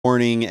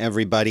Morning,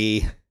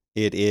 everybody.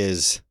 It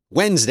is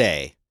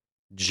Wednesday,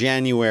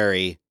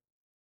 January,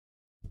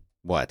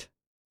 what?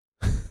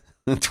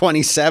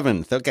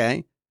 27th.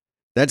 Okay.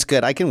 That's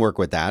good. I can work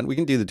with that. We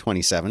can do the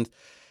 27th.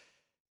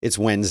 It's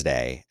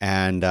Wednesday.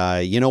 And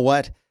you know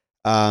what?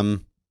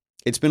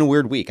 It's been a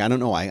weird week. I don't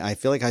know. I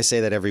feel like I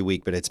say that every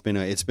week, but it's been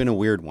a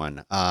weird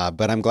one.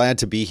 But I'm glad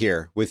to be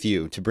here with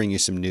you to bring you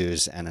some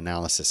news and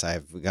analysis.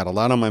 I've got a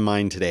lot on my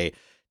mind today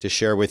to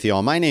share with you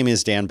all. My name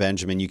is Dan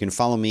Benjamin. You can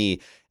follow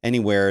me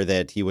anywhere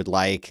that you would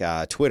like,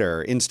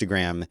 Twitter,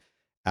 Instagram,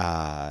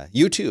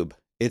 YouTube.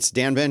 It's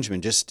Dan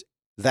Benjamin, just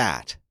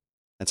that.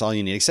 That's all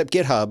you need, except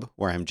GitHub,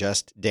 where I'm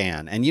just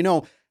Dan. And you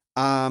know,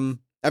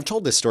 I've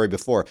told this story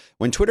before.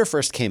 When Twitter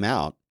first came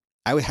out,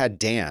 I had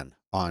Dan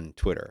on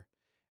Twitter.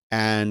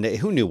 And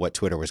who knew what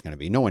Twitter was going to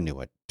be? No one knew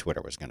what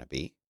Twitter was going to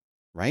be,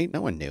 right? No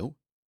one knew.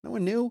 No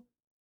one knew.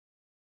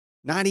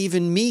 Not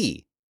even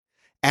me.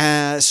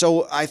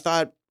 So I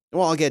thought,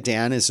 well, I'll get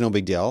Dan. It's no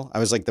big deal. I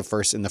was like the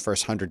first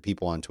 100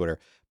 people on Twitter.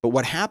 But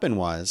what happened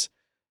was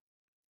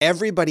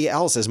everybody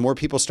else, as more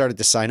people started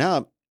to sign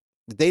up,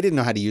 they didn't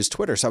know how to use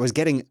Twitter. So I was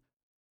getting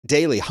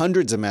daily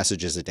hundreds of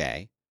messages a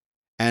day.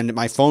 And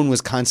my phone was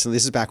constantly,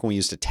 this is back when we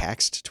used to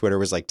text. Twitter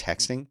was like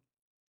texting.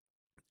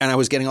 And I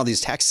was getting all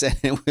these texts, and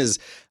it was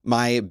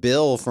my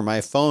bill for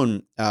my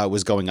phone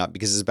was going up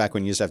because this is back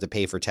when you used to have to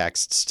pay for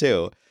texts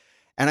too.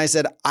 And I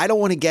said, I don't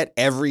want to get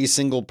every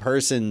single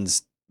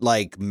person's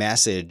like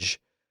message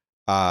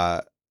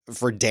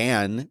for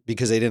Dan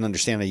because they didn't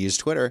understand I use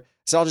Twitter.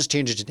 So I'll just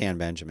change it to Dan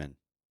Benjamin.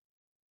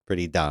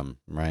 Pretty dumb,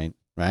 right?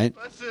 Right?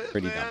 That's it,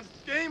 Pretty man. dumb.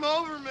 Game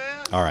over,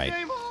 man. All right.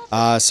 Game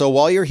over. So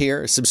while you're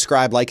here,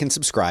 subscribe, like, and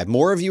subscribe.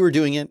 More of you are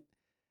doing it.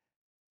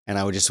 And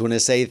I would just want to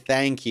say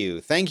thank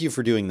you. Thank you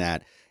for doing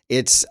that.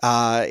 It's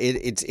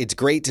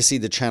great to see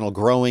the channel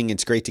growing.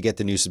 It's great to get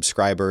the new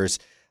subscribers.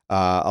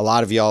 A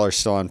lot of y'all are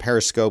still on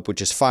Periscope,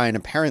 which is fine.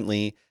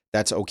 Apparently,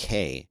 that's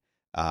okay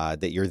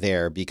that you're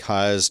there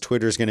because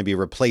Twitter's going to be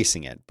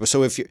replacing it.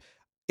 So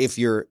if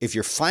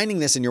you're finding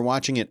this and you're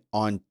watching it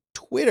on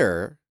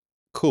Twitter,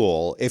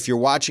 cool. If you're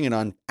watching it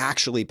on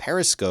actually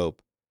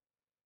Periscope,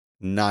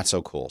 not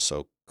so cool.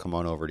 So come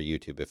on over to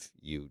YouTube if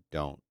you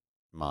don't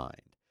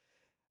mind.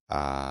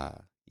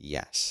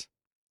 Yes.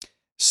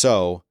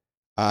 So.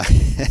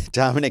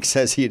 Dominic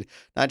says he'd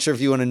not sure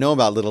if you want to know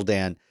about Little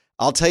Dan.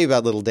 I'll tell you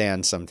about Little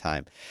Dan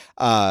sometime.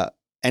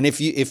 And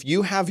if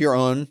you have your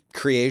own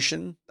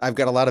creation, I've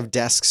got a lot of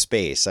desk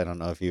space. I don't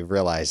know if you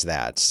realize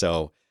that.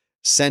 So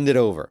send it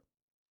over.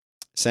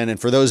 Send it.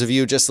 For those of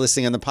you just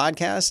listening on the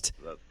podcast,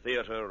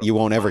 you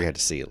won't ever get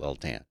to see Little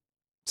Dan.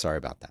 Sorry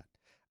about that.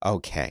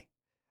 Okay.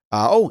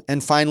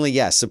 And finally,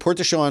 yes, support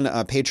the show on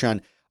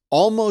Patreon.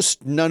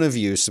 Almost none of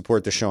you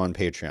support the show on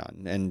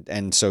Patreon.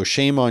 And so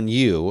shame on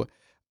you.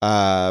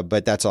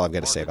 But that's all I've got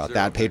to say about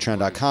that.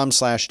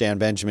 Patreon.com/Dan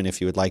Benjamin if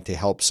you would like to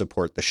help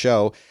support the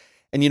show.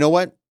 And you know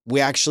what?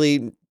 We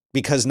actually,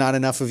 because not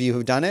enough of you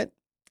have done it,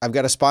 I've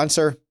got a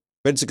sponsor,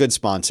 but it's a good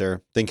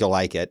sponsor. Think you'll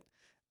like it.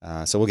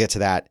 So we'll get to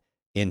that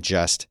in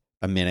just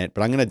a minute.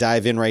 But I'm going to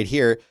dive in right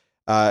here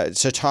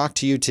to talk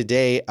to you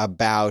today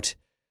about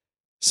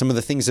some of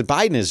the things that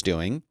Biden is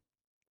doing.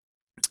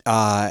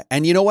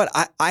 And you know what?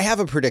 I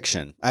have a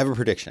prediction.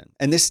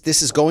 And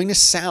this is going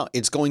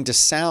to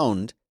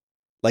sound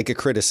like a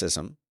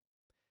criticism,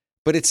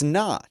 but it's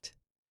not.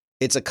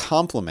 It's a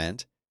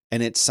compliment,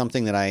 and it's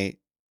something that I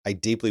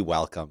deeply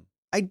welcome.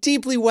 I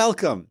deeply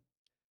welcome,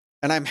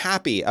 and I'm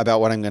happy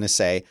about what I'm going to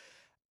say.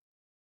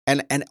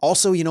 And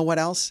also, you know what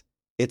else?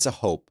 It's a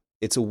hope.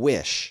 It's a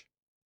wish.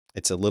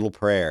 It's a little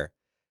prayer.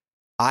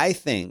 I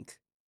think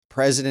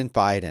President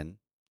Biden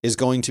is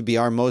going to be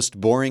our most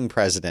boring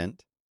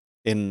president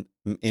in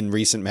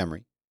recent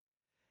memory.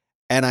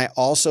 And I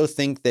also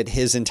think that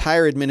his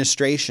entire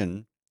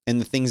administration and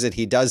the things that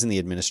he does in the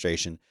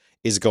administration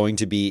is going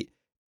to be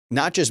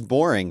not just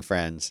boring,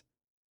 friends,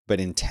 but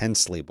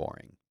intensely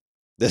boring.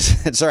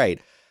 That's right.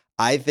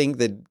 I think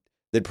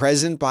that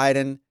President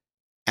Biden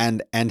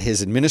and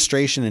his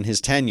administration and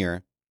his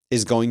tenure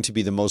is going to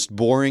be the most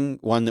boring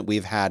one that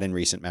we've had in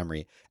recent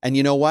memory. And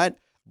you know what?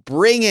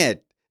 Bring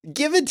it.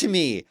 Give it to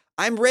me.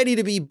 I'm ready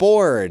to be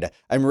bored.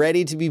 I'm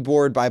ready to be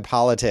bored by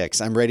politics.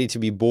 I'm ready to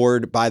be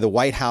bored by the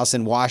White House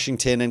and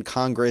Washington and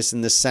Congress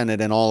and the Senate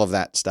and all of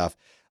that stuff.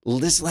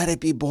 Just let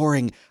it be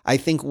boring. I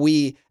think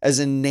we as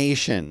a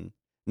nation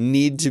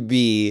need to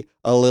be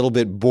a little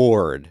bit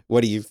bored.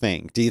 What do you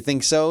think? Do you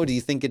think so? Do you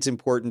think it's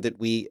important that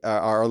we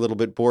are a little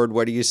bit bored?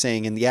 What are you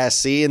saying? And yes,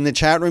 see, in the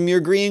chat room, you're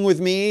agreeing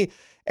with me.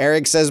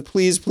 Eric says,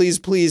 please, please,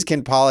 please,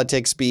 can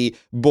politics be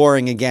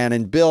boring again?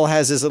 And Bill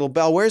has his little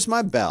bell. Where's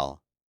my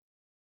bell?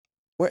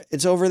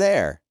 It's over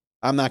there.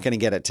 I'm not going to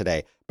get it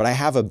today, but I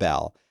have a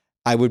bell.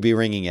 I would be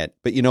ringing it.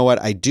 But you know what?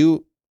 I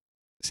do.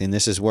 See, and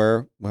this is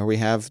where we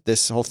have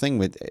this whole thing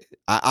with,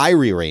 I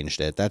rearranged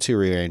it. That's who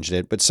rearranged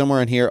it. But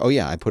somewhere in here, oh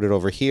yeah, I put it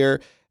over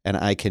here and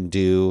I can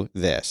do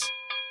this.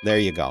 There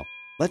you go.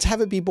 Let's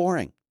have it be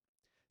boring.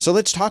 So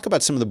let's talk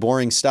about some of the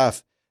boring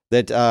stuff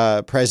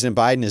that President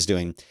Biden is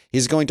doing.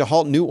 He's going to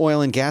halt new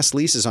oil and gas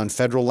leases on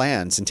federal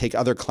lands and take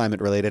other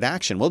climate-related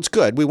action. Well, it's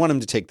good. We want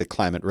him to take the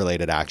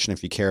climate-related action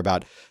if you care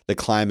about the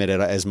climate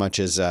as much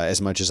as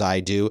I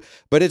do.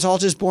 But it's all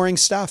just boring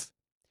stuff.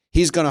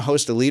 He's going to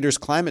host a leaders'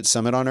 climate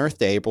summit on Earth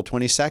Day, April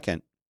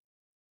 22nd.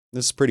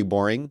 This is pretty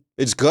boring.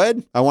 It's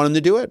good. I want him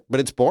to do it, but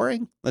it's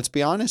boring. Let's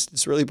be honest.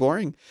 It's really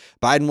boring.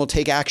 Biden will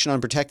take action on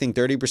protecting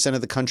 30%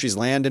 of the country's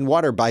land and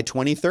water by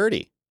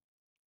 2030.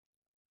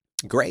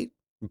 Great.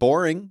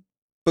 Boring,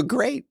 but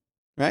great,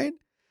 right?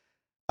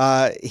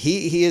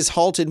 He has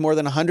halted more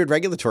than 100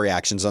 regulatory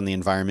actions on the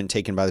environment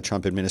taken by the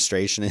Trump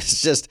administration.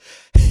 It's just,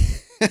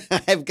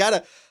 I've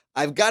got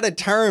a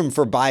term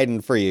for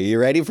Biden for you. You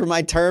ready for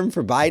my term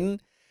for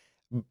Biden?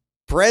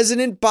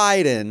 President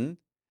Biden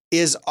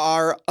is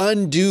our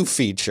undo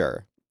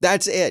feature.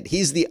 That's it.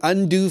 He's the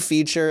undo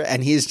feature,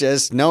 and he's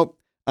just, nope.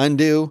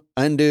 Undo,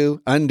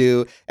 undo,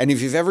 undo. And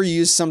if you've ever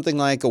used something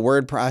like a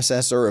word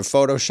processor or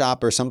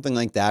Photoshop or something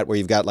like that, where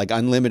you've got like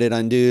unlimited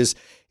undos,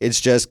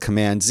 it's just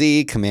Command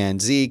Z, Command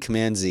Z,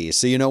 Command Z.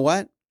 So you know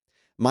what?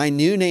 My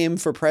new name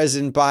for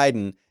President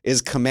Biden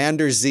is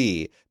Commander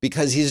Z,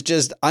 because he's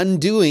just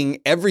undoing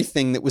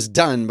everything that was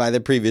done by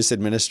the previous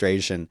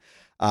administration.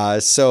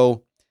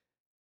 So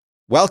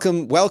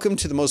welcome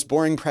to the most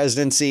boring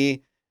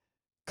presidency.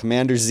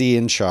 Commander Z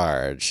in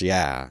charge.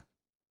 Yeah.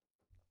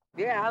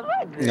 Yeah, I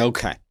like it.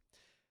 Okay.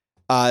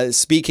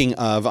 Speaking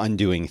of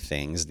undoing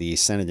things, the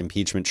Senate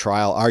impeachment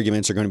trial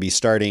arguments are going to be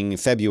starting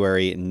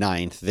February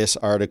 9th. This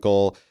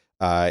article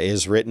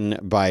is written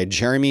by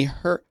Jeremy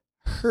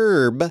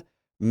Herb,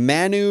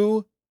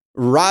 Manu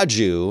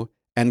Raju,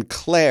 and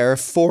Claire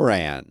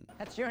Foran.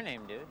 That's your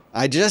name, dude.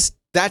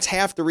 That's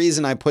half the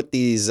reason I put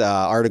these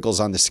articles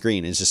on the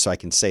screen, is just so I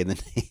can say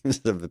the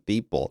names of the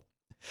people.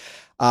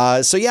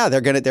 So yeah,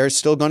 they're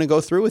still going to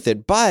go through with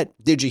it. But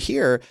did you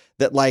hear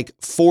that like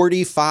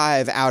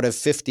 45 out of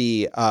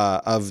 50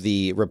 of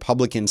the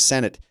Republican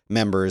Senate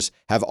members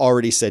have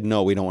already said,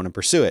 no, we don't want to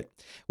pursue it,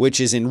 which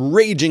is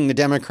enraging the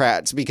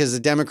Democrats, because the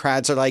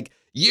Democrats are like,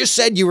 you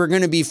said you were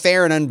going to be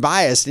fair and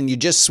unbiased, and you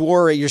just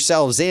swore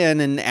yourselves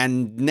in,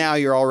 and now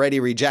you're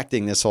already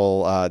rejecting this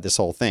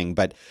whole thing.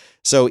 But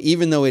so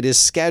even though it is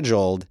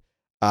scheduled,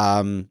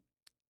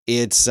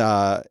 it's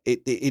not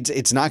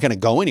going to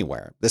go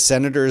anywhere. The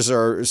senators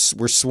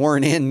were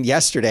sworn in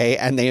yesterday,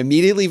 and they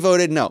immediately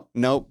voted no,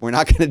 we're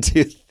not going to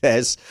do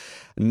this.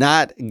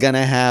 Not going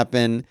to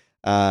happen.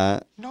 So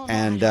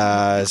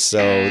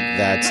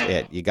that's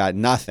it. You got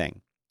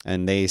nothing.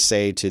 And they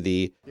say to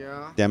the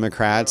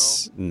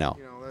Democrats, no.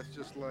 That's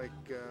just like.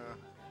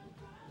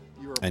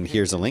 And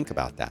here's a link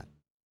about that.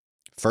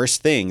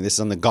 First thing, this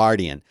is on The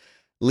Guardian.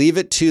 Leave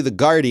it to The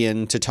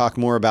Guardian to talk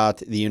more about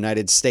the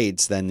United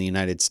States than the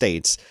United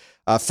States.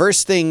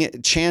 First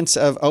thing, chance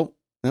of... Oh,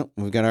 no,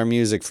 we've got our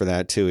music for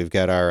that, too. We've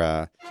got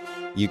our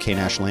UK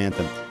national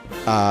anthem.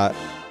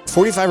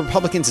 45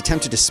 Republicans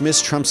attempt to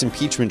dismiss Trump's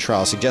impeachment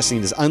trial, suggesting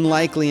it is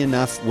unlikely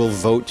enough will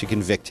vote to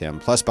convict him.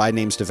 Plus, Biden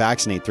aims to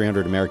vaccinate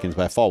 300 Americans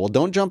by fall. Well,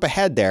 don't jump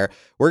ahead there.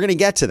 We're going to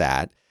get to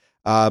that.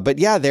 But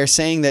yeah, they're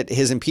saying that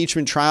his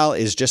impeachment trial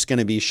is just going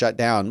to be shut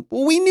down.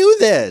 Well, we knew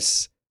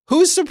this.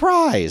 Who's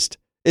surprised?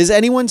 Is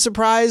anyone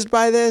surprised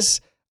by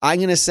this? I'm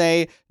going to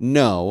say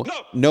no.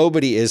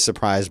 Nobody is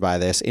surprised by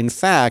this. In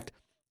fact,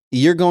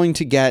 you're going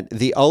to get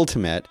the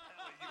ultimate.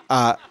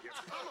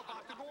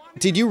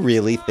 Did you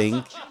really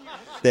think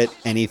that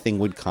anything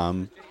would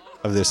come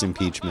of this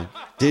impeachment?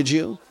 Did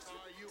you?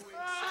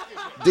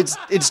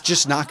 It's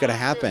just not going to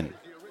happen.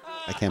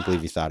 I can't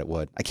believe you thought it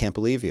would. I can't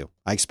believe you.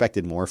 I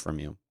expected more from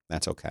you.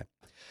 That's okay.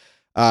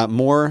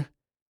 More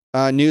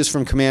news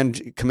from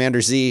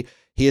Commander Z.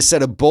 He has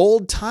set a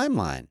bold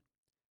timeline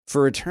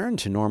for return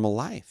to normal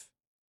life.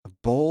 A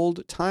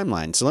bold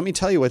timeline. So let me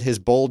tell you what his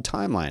bold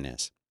timeline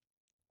is.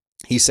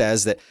 He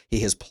says that he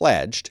has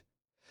pledged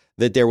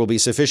that there will be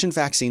sufficient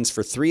vaccines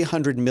for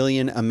 300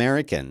 million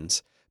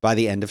Americans by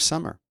the end of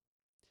summer.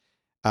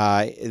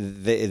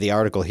 The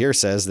article here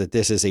says that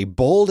this is a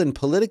bold and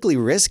politically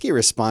risky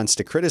response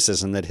to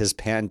criticism that his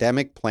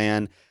pandemic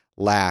plan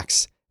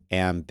lacks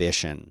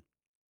ambition.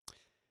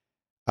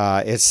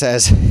 It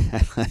says,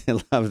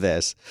 I love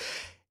this.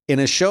 In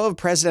a show of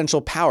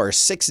presidential power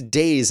 6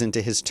 days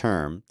into his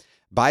term,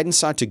 Biden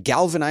sought to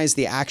galvanize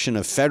the action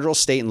of federal,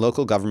 state, and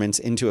local governments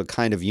into a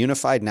kind of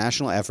unified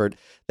national effort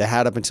that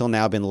had up until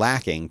now been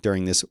lacking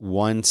during this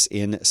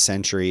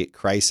once-in-century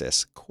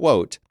crisis.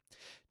 Quote,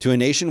 "To a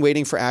nation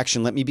waiting for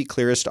action, let me be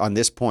clearest on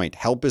this point.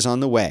 Help is on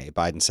the way,"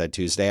 Biden said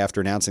Tuesday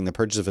after announcing the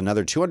purchase of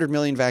another 200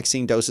 million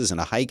vaccine doses and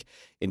a hike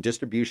in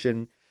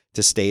distribution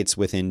to states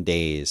within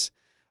days.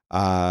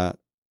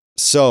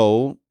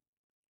 So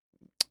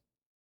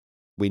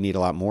we need a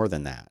lot more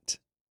than that.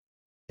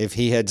 If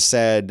he had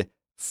said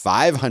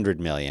 500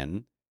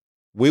 million,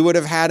 we would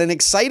have had an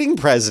exciting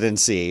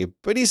presidency.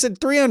 But he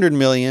said 300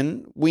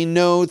 million. We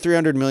know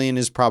 300 million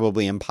is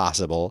probably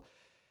impossible.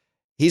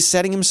 He's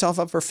setting himself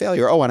up for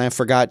failure. Oh, and I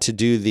forgot to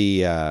do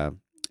the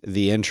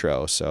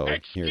intro, so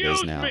here it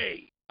is now. Excuse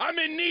me, I'm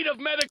in need of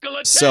medical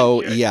attention.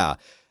 So yeah,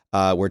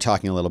 we're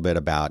talking a little bit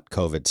about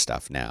COVID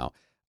stuff now.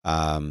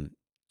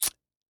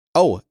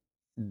 Oh,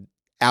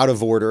 out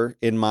of order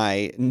in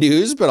my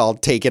news, but I'll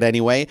take it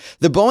anyway.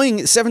 The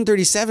Boeing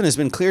 737 has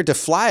been cleared to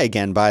fly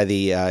again by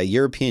the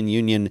European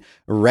Union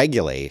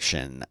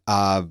regulation.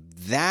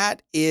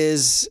 That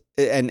is,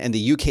 and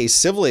the UK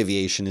civil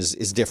aviation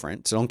is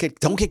different. So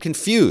don't get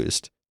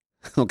confused,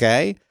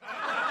 okay?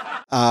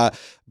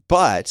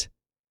 But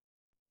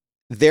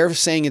they're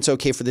saying it's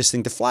okay for this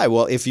thing to fly.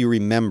 Well, if you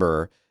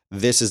remember,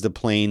 this is the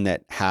plane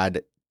that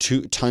had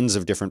tons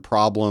of different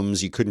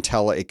problems. You couldn't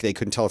tell. They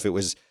couldn't tell if it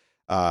was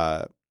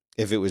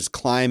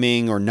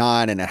climbing or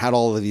not, and it had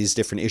all of these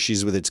different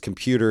issues with its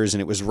computers,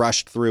 and it was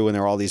rushed through, and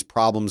there were all these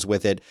problems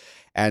with it.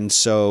 And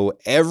so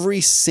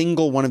every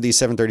single one of these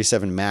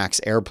 737 MAX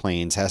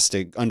airplanes has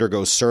to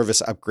undergo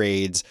service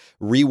upgrades,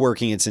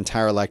 reworking its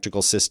entire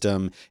electrical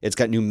system. It's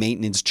got new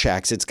maintenance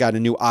checks. It's got a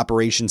new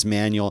operations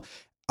manual.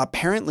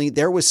 Apparently,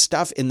 there was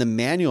stuff in the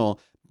manual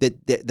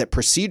that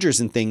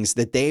procedures and things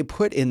that they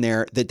put in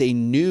there that they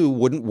knew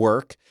wouldn't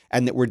work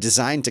and that were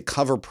designed to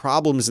cover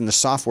problems in the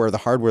software, the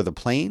hardware of the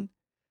plane.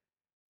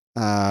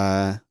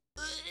 I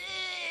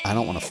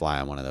don't want to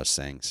fly on one of those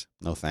things.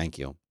 No, thank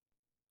you.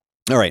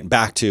 All right,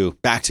 back to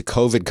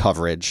COVID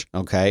coverage.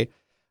 Okay,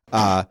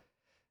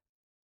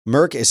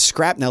 Merck is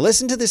scrapped. Now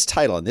listen to this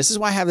title, and this is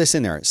why I have this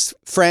in there.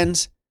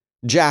 Friends,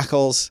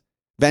 Jackals,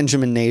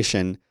 Benjamin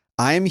Nation.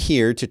 I am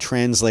here to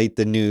translate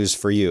the news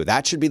for you.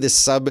 That should be the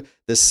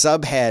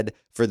subhead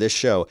for this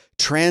show.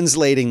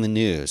 Translating the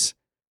news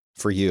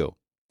for you.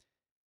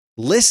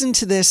 Listen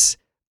to this.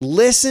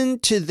 Listen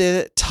to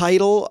the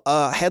title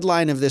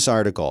headline of this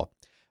article.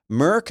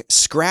 Merck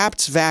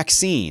scraps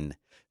vaccine.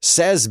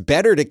 Says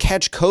better to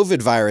catch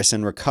COVID virus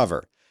and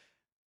recover.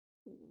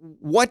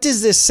 What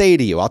does this say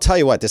to you? I'll tell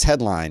you what, this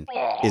headline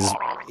is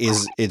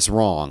it's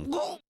wrong.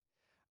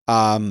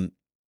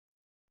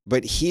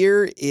 But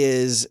here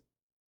is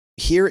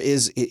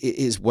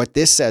what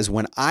this says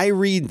when I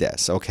read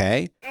this,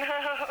 okay?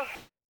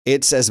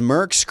 It says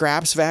Merck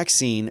scraps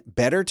vaccine,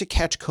 better to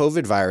catch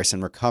COVID virus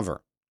and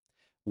recover.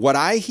 What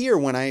I hear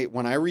when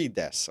I read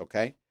this,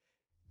 okay,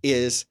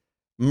 is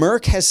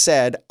Merck has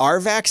said our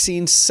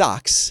vaccine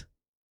sucks.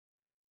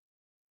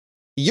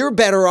 You're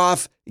better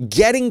off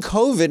getting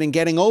COVID and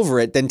getting over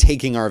it than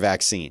taking our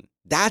vaccine.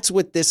 That's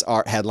what this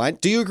headline.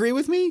 Do you agree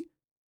with me?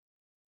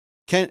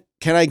 Can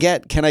I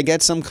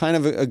get some kind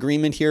of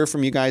agreement here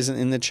from you guys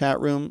in the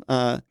chat room?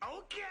 Okay.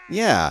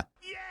 Yeah.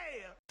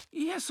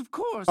 Yes, of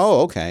course.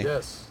 Oh, okay.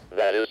 Yes,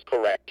 that is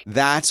correct.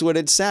 That's what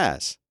it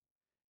says.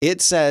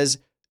 It says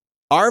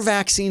our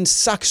vaccine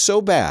sucks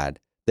so bad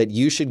that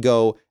you should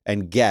go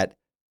and get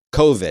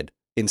COVID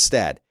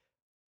instead.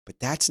 But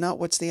that's not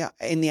what's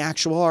in the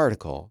actual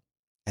article.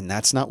 And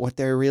that's not what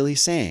they're really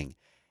saying.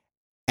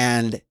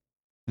 And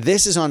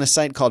this is on a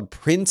site called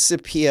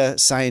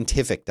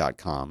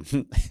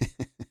principiascientific.com.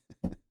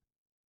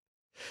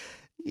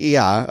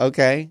 Yeah,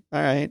 okay.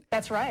 All right.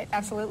 That's right.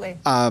 Absolutely.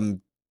 Let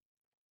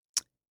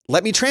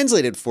me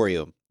translate it for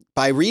you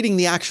by reading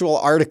the actual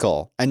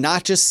article and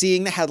not just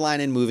seeing the headline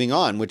and moving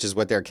on, which is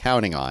what they're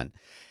counting on.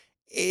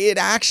 It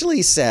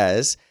actually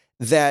says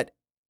that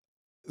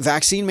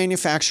vaccine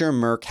manufacturer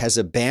Merck has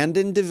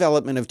abandoned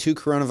development of 2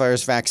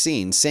 coronavirus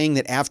vaccines, saying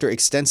that after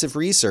extensive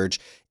research,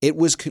 it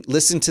was,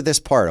 listen to this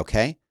part,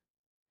 okay?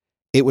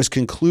 It was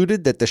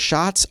concluded that the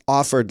shots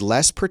offered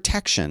less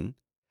protection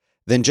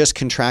than just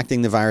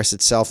contracting the virus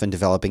itself and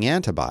developing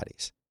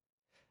antibodies.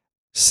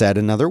 Said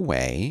another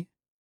way,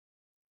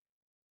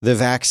 the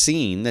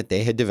vaccine that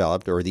they had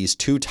developed, or these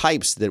 2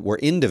 types that were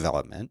in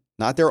development,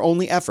 not their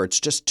only efforts,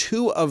 just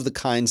 2 of the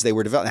kinds they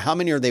were developing. How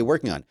many are they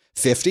working on?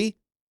 50?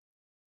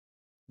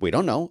 We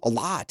don't know. A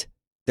lot.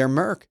 They're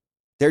Merck.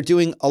 They're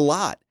doing a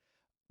lot.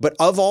 But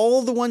of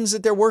all the ones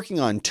that they're working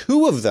on,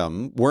 2 of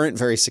them weren't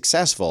very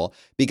successful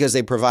because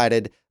they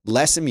provided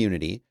less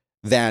immunity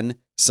than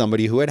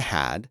somebody who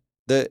had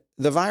the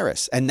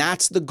virus. And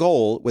that's the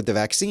goal with the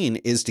vaccine,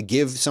 is to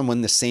give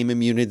someone the same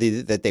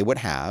immunity that they would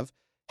have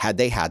had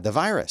they had the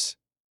virus.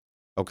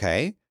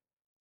 Okay?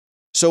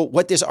 So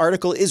what this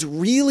article is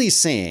really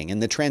saying,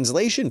 and the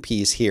translation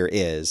piece here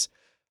is,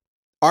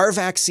 our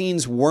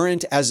vaccines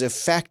weren't as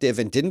effective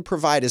and didn't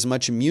provide as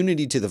much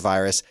immunity to the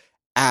virus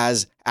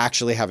as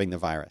actually having the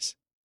virus.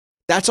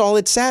 That's all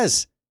it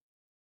says.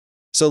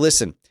 So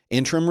listen,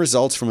 interim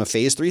results from a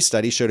phase 3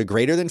 study showed a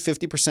greater than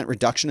 50%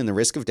 reduction in the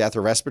risk of death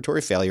or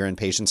respiratory failure in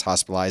patients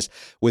hospitalized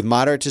with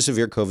moderate to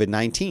severe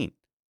COVID-19.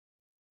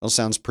 Well,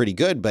 sounds pretty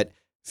good, but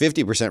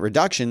 50%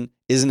 reduction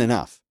isn't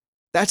enough.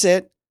 That's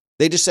it.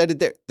 They just said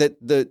that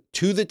the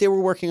 2 that they were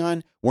working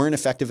on weren't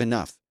effective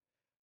enough.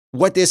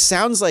 What this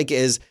sounds like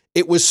is,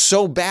 it was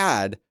so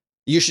bad,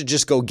 you should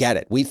just go get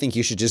it. We think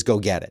you should just go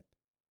get it.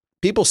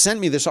 People sent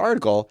me this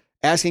article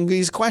asking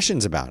these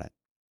questions about it.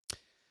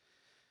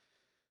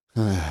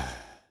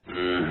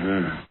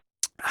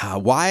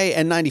 Why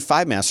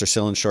N95 masks are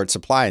still in short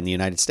supply in the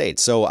United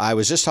States. So I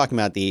was just talking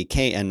about the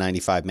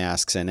KN95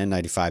 masks and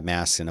N95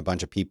 masks, and a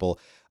bunch of people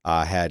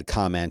had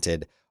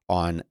commented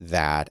on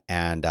that.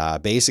 And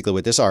basically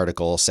what this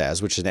article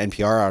says, which is an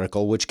NPR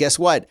article, which guess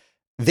what?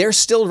 they're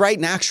still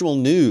writing actual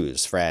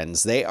news,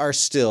 friends. They are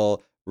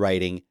still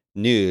writing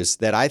news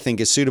that I think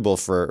is suitable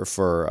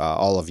for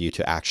all of you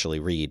to actually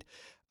read.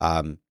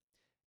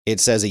 It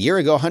says a year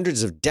ago,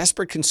 hundreds of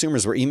desperate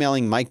consumers were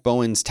emailing Mike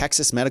Bowen's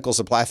Texas Medical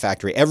Supply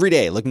Factory every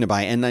day looking to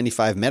buy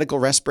N95 medical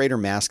respirator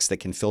masks that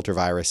can filter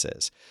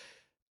viruses.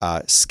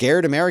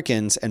 Scared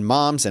Americans and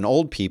moms and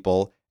old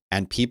people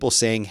and people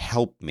saying,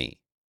 help me.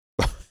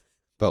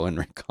 Bowen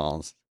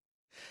recalls.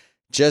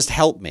 Just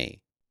help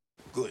me.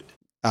 Good.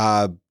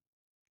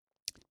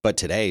 But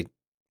today,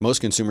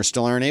 most consumers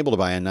still aren't able to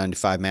buy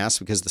N95 masks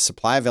because the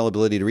supply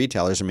availability to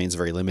retailers remains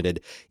very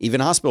limited.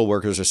 Even hospital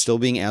workers are still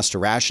being asked to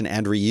ration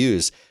and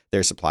reuse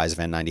their supplies of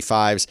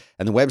N95s.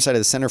 And the website of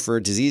the Center for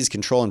Disease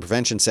Control and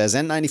Prevention says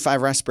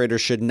N95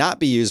 respirators should not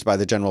be used by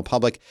the general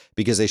public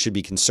because they should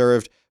be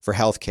conserved for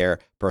healthcare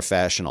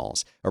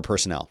professionals, or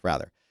personnel,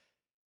 rather.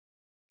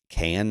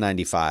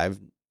 KN95,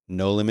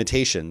 no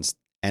limitations.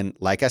 And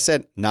like I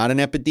said, not an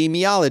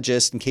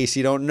epidemiologist, in case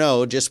you don't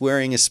know. Just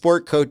wearing a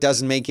sport coat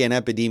doesn't make you an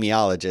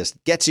epidemiologist.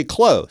 Gets you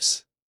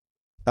close.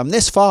 I'm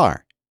this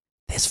far.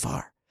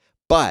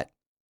 But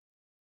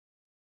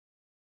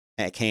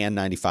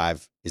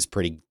KN95 is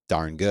pretty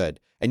darn good.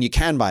 And you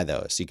can buy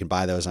those. You can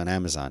buy those on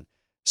Amazon.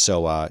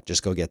 So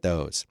just go get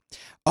those.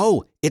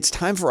 Oh, it's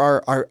time for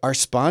our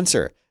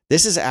sponsor.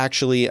 This is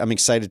actually, I'm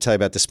excited to tell you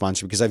about this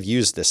sponsor because I've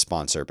used this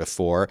sponsor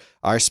before.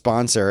 Our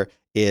sponsor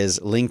is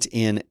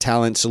LinkedIn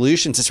Talent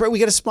Solutions. That's right. We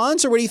got a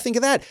sponsor. What do you think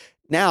of that?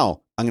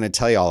 Now, I'm going to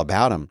tell you all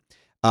about them.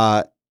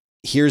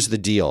 Here's the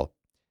deal.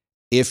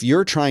 If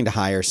you're trying to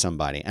hire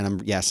somebody, and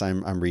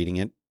I'm reading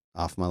it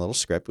off my little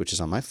script, which is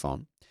on my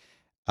phone.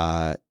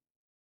 But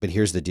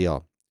here's the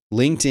deal.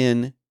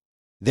 LinkedIn,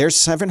 there's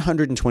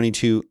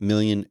 722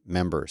 million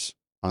members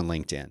on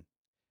LinkedIn.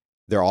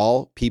 They're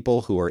all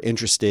people who are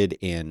interested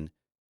in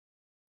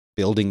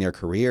building their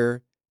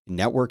career,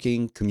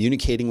 networking,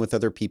 communicating with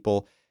other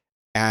people.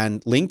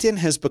 And LinkedIn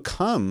has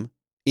become,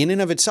 in and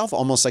of itself,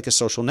 almost like a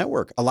social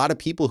network. A lot of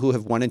people who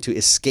have wanted to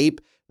escape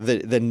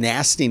the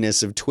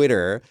nastiness of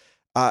Twitter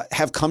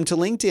have come to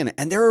LinkedIn.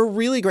 And there are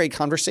really great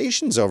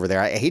conversations over there.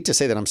 I hate to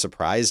say that I'm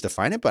surprised to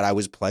find it, but I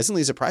was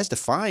pleasantly surprised to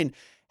find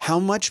how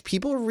much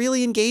people are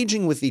really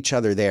engaging with each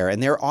other there.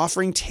 And they're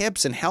offering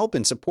tips and help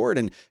and support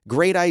and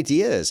great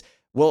ideas.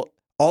 Well,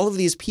 all of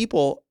these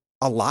people,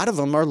 a lot of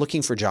them are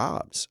looking for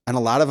jobs and a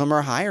lot of them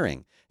are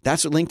hiring.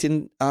 That's what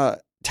LinkedIn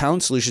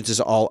Talent Solutions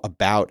is all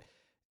about.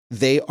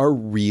 They are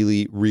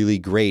really, really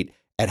great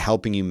at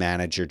helping you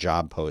manage your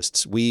job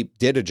posts. We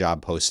did a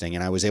job posting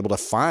and I was able to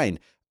find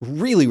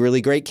really,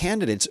 really great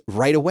candidates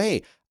right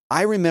away.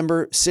 I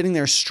remember sitting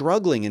there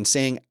struggling and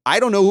saying, I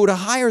don't know who to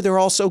hire. They're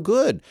all so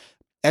good.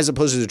 As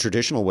opposed to the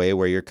traditional way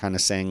where you're kind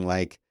of saying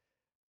like,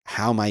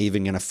 how am I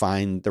even going to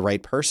find the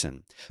right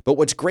person? But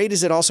what's great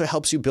is it also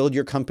helps you build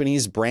your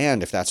company's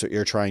brand if that's what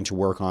you're trying to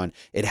work on.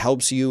 It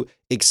helps you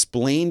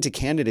explain to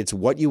candidates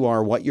what you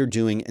are, what you're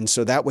doing. And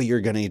so that way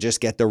you're going to just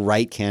get the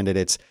right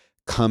candidates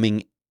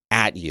coming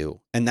at you.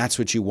 And that's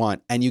what you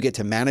want. And you get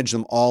to manage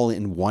them all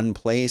in one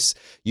place.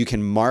 You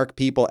can mark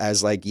people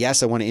as like,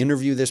 yes, I want to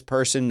interview this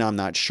person. No, I'm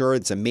not sure.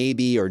 It's a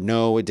maybe or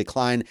no, a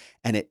decline.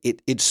 And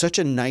it's such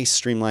a nice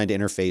streamlined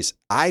interface.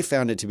 I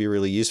found it to be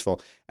really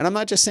useful. And I'm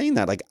not just saying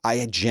that, like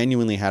I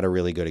genuinely had a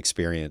really good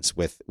experience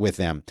with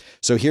them.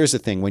 So here's the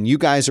thing. When you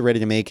guys are ready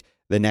to make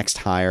the next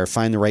hire,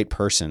 find the right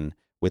person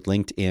with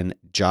LinkedIn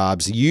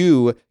Jobs,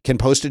 you can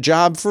post a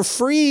job for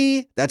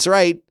free. That's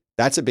right.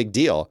 That's a big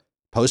deal.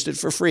 Post it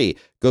for free.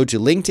 Go to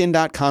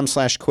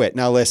linkedin.com/quit.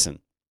 Now listen,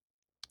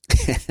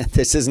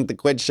 this isn't the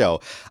Quit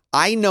Show.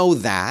 I know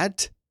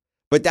that,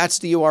 but that's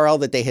the URL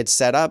that they had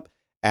set up.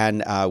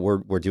 And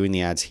we're doing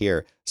the ads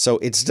here. So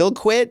it's still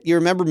Quit. You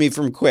remember me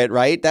from Quit,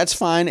 right? That's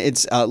fine.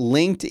 It's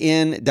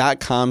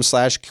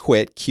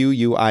linkedin.com/quit,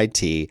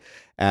 QUIT.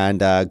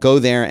 And go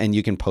there and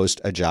you can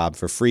post a job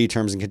for free.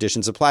 Terms and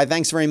conditions apply.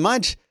 Thanks very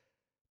much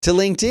to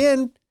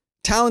LinkedIn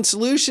Talent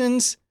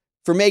Solutions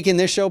for making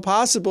this show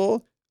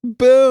possible.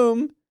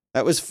 Boom.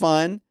 That was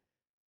fun.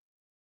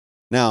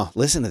 Now,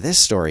 listen to this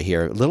story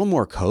here. A little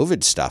more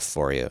COVID stuff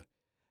for you.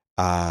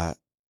 Oh,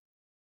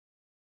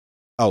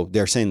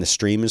 they're saying the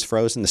stream is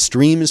frozen. The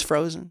stream is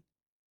frozen.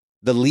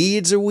 The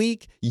leads are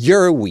weak.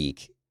 You're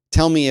weak.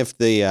 Tell me if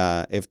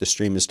the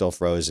stream is still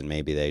frozen.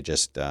 Maybe they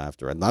just have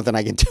to run. Nothing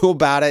I can do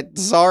about it.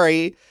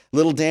 Sorry,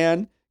 little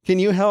Dan. Can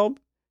you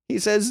help? He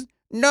says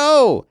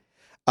no.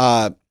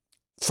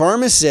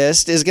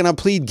 Pharmacist is going to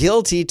plead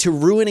guilty to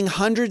ruining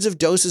hundreds of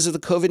doses of the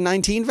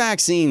COVID-19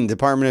 vaccine,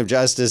 Department of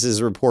Justice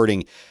is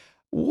reporting.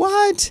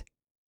 What?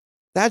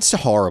 That's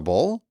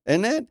horrible,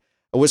 isn't it?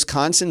 A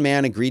Wisconsin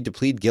man agreed to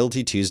plead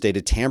guilty Tuesday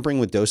to tampering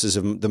with doses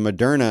of the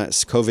Moderna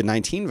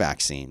COVID-19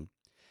 vaccine.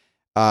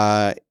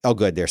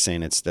 Good. They're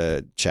saying it's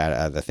the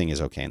chat. The thing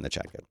is okay in the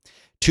chat. Good.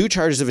 2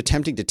 charges of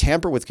attempting to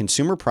tamper with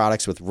consumer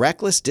products with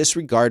reckless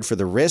disregard for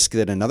the risk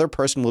that another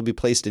person will be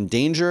placed in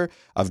danger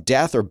of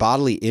death or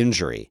bodily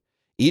injury.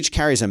 Each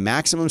carries a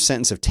maximum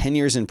sentence of 10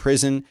 years in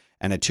prison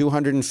and a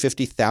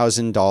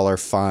 $250,000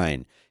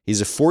 fine. He's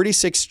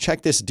a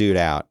check this dude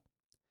out,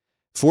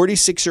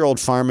 46-year-old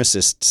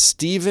pharmacist,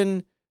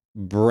 Stephen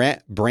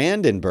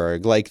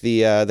Brandenburg, like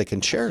the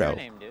concerto.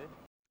 What's your name, dude?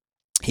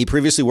 He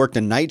previously worked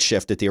a night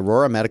shift at the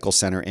Aurora Medical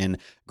Center in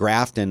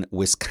Grafton,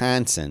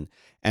 Wisconsin.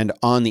 And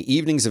on the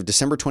evenings of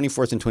December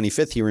 24th and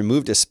 25th, he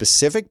removed a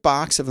specific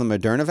box of the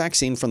Moderna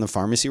vaccine from the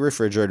pharmacy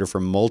refrigerator for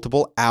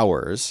multiple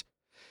hours.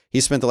 He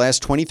spent the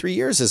last 23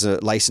 years as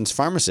a licensed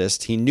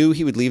pharmacist. He knew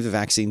he would leave the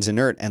vaccines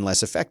inert and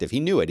less effective.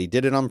 He knew it. He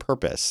did it on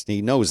purpose.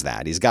 He knows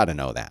that. He's got to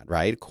know that,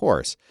 right? Of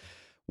course.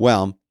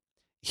 Well,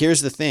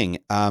 here's the thing.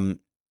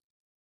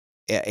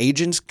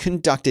 Agents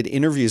conducted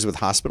interviews with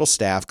hospital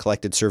staff,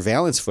 collected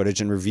surveillance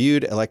footage, and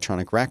reviewed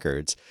electronic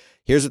records.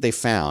 Here's what they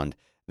found.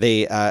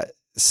 They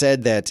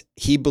said that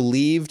he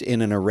believed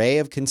in an array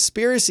of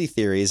conspiracy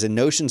theories and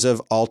notions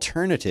of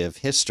alternative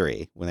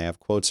history, when they have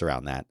quotes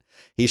around that.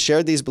 He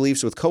shared these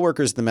beliefs with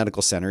coworkers at the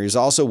medical center. He was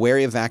also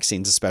wary of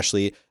vaccines,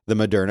 especially the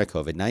Moderna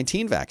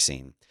COVID-19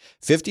 vaccine.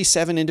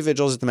 57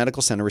 individuals at the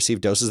medical center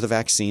received doses of the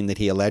vaccine that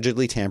he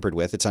allegedly tampered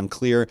with. It's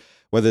unclear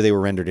whether they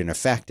were rendered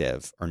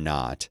ineffective or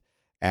not.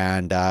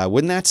 And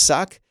wouldn't that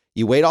suck?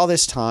 You wait all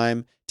this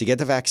time to get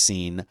the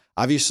vaccine.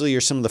 Obviously,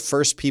 you're some of the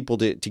first people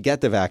to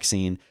get the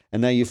vaccine.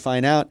 And now you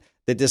find out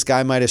that this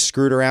guy might have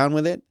screwed around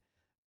with it.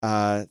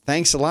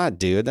 Thanks a lot,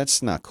 dude.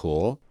 That's not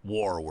cool.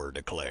 War were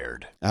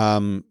declared.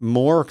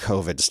 More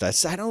COVID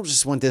stuff. I don't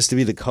just want this to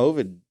be the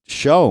COVID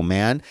show,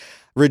 man.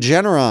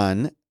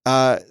 Regeneron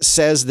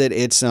says that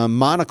it's a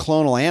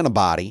monoclonal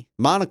antibody.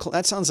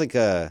 That sounds like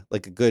a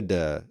good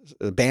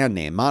band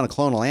name,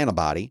 monoclonal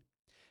antibody.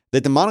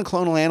 That the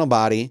monoclonal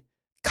antibody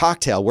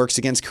cocktail works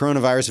against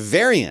coronavirus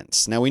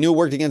variants. Now, we knew it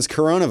worked against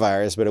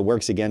coronavirus, but it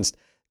works against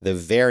the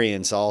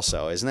variants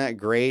also. Isn't that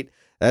great?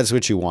 That's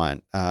what you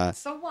want.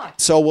 So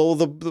what? So,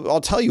 well, I'll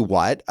tell you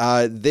what.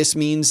 This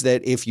means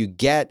that if you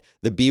get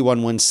the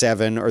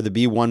B117 or the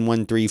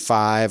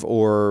B1135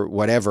 or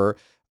whatever,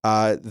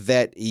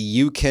 that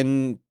you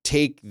can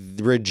take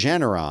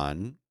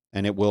Regeneron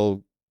and it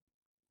will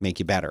make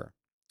you better.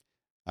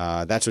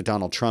 That's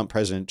what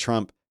President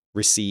Trump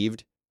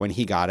received when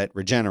he got it,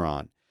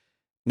 Regeneron.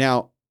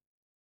 Now,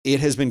 it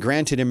has been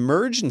granted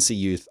emergency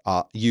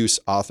use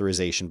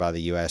authorization by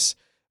the U.S.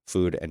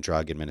 Food and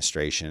Drug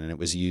Administration, and it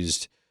was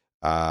used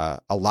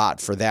a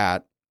lot for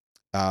that.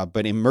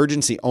 But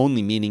emergency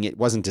only, meaning it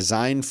wasn't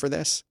designed for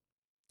this.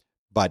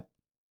 But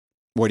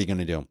what are you going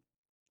to do?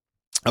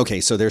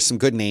 Okay, so there's some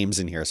good names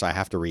in here, so I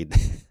have to read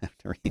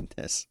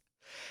this.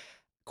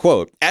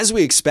 Quote, as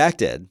we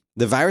expected,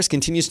 the virus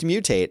continues to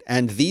mutate,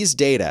 and these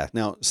data,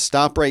 now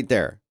stop right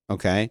there,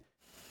 okay?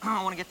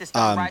 I want to get this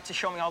done right to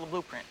show me all the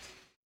blueprints.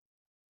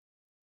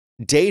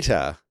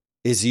 Data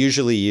is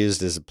usually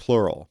used as a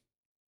plural,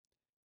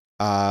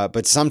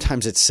 but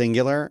sometimes it's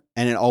singular,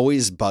 and it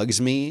always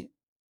bugs me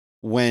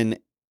when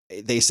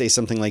they say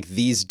something like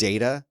these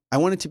data. I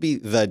want it to be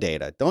the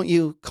data. Don't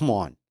you? Come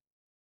on.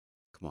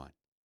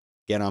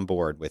 Get on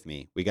board with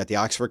me. We got the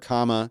Oxford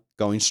comma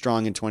going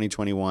strong in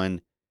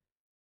 2021.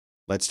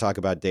 Let's talk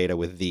about data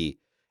with the.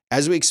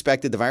 As we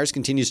expected, the virus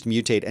continues to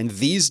mutate, and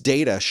these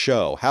data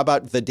show. How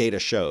about the data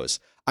shows?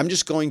 I'm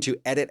just going to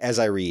edit as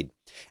I read.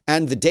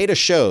 And the data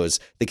shows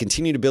the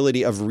continued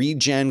ability of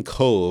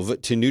RegenCov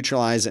to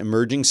neutralize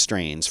emerging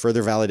strains,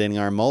 further validating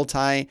our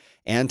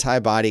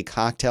multi-antibody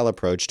cocktail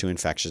approach to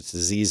infectious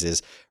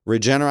diseases.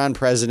 Regeneron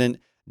President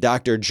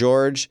Dr.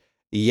 George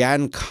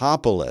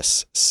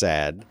Yancopoulos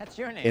said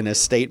in a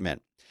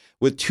statement,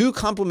 with two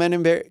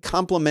complementary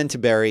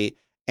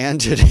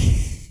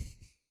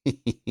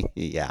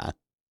yeah.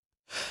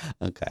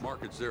 Okay.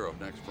 Market zero,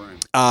 next frame.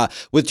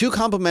 With two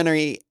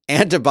complementary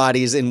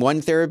antibodies in one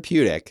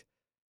therapeutic.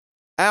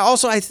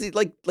 I think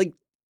like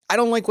I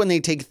don't like when they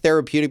take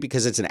therapeutic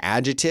because it's an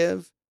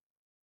adjective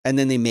and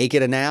then they make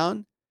it a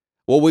noun.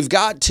 Well, we've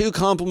got two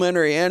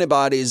complementary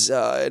antibodies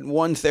in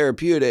one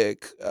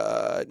therapeutic.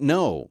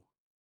 No,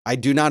 I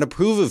do not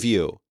approve of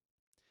you.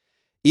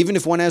 Even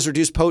if one has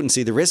reduced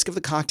potency, the risk of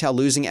the cocktail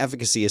losing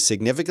efficacy is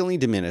significantly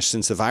diminished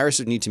since the virus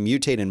would need to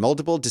mutate in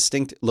multiple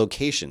distinct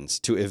locations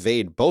to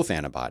evade both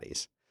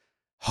antibodies.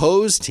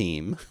 Ho's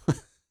team.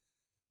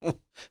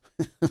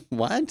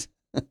 What?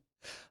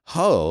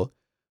 Ho?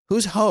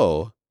 Who's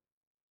Ho?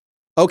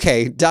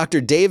 Okay, Dr.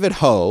 David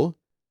Ho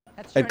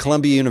at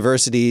Columbia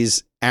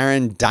University's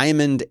Aaron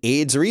Diamond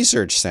AIDS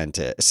Research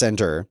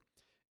Center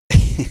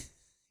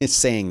is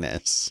saying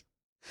this.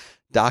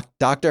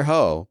 Dr.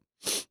 Ho.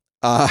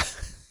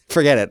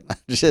 Forget it.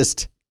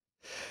 Just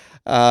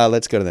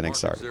let's go to the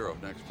next article. Zero,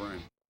 next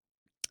frame.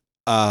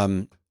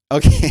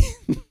 Okay.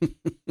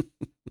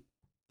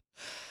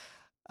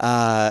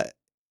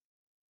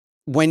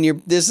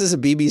 This is a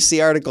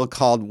BBC article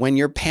called "When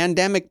Your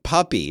Pandemic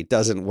Puppy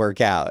Doesn't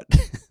Work Out."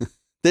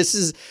 This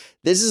is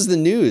the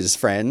news,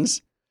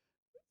 friends.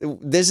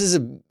 This is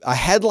a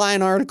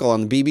headline article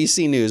on the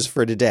BBC News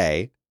for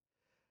today.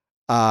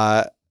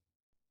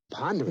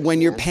 When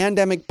your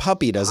pandemic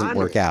puppy doesn't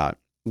work out.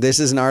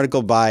 This is an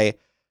article by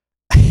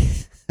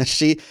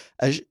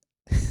I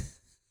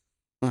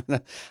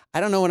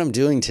don't know what I'm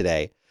doing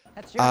today.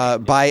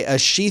 By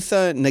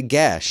Ashitha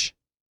Nagesh,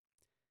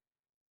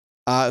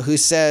 who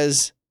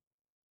says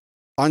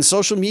on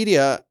social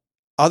media,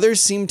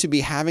 Others seem to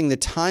be having the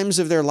times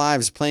of their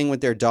lives playing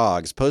with their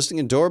dogs, posting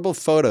adorable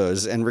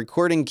photos, and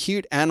recording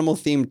cute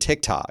animal-themed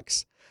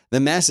TikToks. The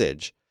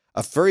message: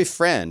 a furry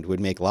friend would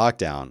make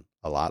lockdown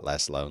a lot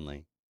less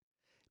lonely.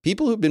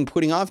 People who've been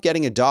putting off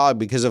getting a dog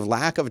because of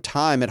lack of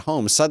time at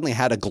home suddenly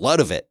had a glut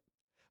of it.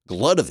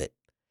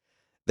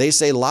 They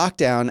say they saw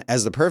lockdown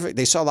as the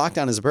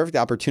perfect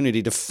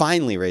opportunity to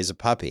finally raise a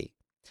puppy.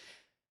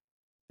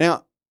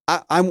 Now,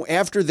 I'm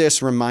after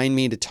this, remind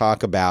me to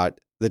talk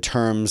about the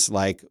terms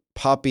like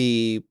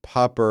puppy,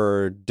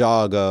 pupper,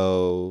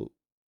 doggo,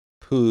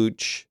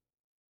 pooch.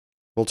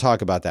 We'll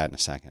talk about that in a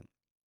second.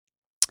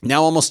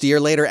 Now, almost a year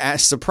later,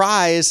 as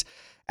surprise,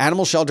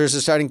 animal shelters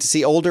are starting to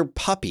see older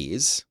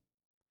puppies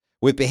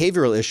with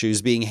behavioral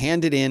issues being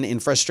handed in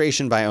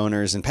frustration by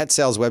owners, and pet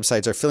sales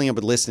websites are filling up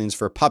with listings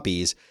for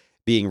puppies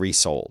being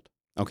resold.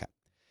 Okay.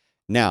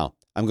 Now,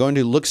 I'm going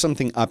to look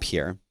something up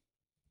here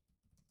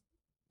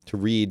to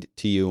read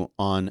to you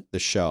on the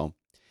show.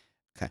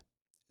 Okay.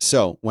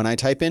 So when I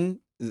type in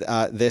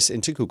this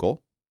into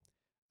Google,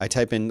 I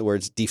type in the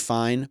words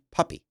define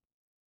puppy.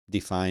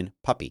 Define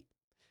puppy.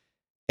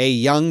 A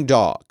young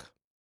dog.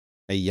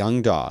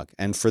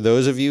 And for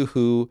those of you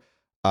who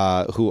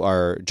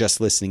are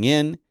just listening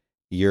in,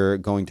 you're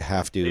going to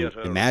have to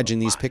imagine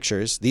these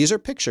pictures. These are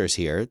pictures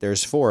here.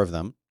 There's 4 of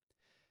them.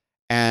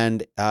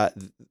 And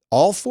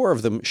all 4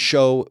 of them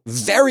show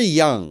very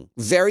young,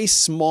 very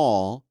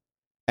small,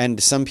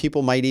 and some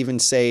people might even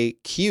say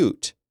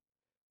cute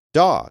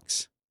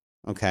dogs.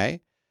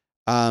 Okay?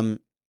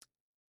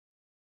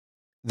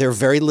 They're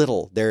very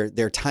little.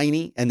 They're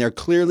tiny, and they're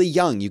clearly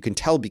young. You can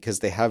tell because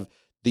they have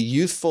the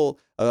youthful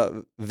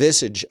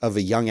visage of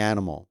a young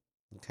animal.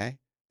 Okay?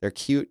 They're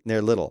cute and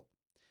they're little.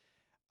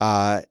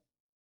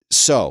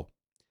 So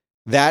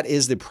that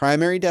is the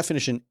primary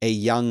definition, a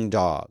young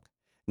dog.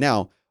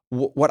 Now,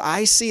 what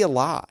I see a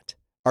lot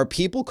are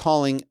people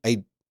calling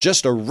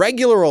just a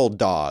regular old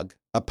dog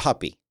a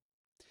puppy.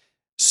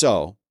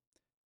 So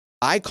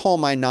I call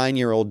my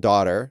 9-year-old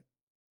daughter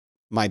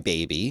my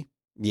baby.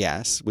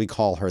 Yes, we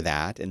call her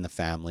that in the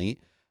family.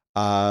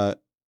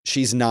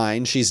 She's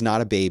 9. She's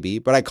not a baby,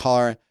 but I call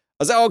her, I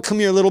was like, oh, come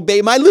here, little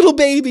baby, my little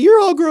baby, you're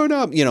all grown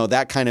up. You know,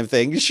 that kind of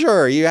thing.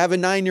 Sure, you have a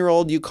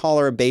 9-year-old, you call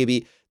her a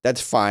baby.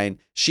 That's fine.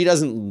 She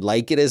doesn't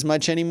like it as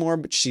much anymore,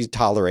 but she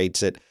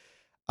tolerates it.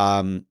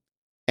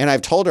 And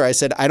I've told her, I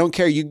said, I don't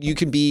care. You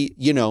can be,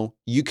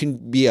 you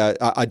can be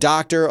a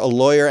doctor, a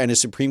lawyer, and a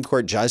Supreme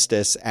Court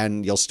justice,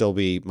 and you'll still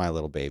be my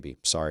little baby.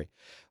 Sorry.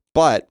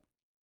 But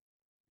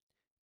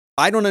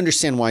I don't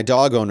understand why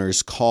dog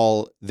owners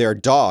call their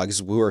dogs,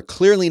 who are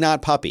clearly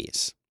not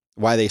puppies,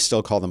 why they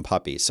still call them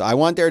puppies. So I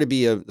want there to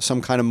be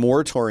some kind of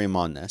moratorium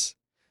on this.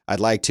 I'd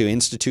like to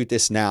institute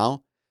this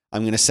now.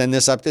 I'm going to send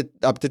this up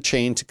the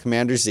chain to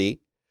Commander Z,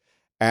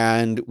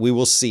 and we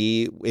will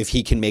see if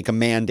he can make a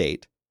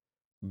mandate.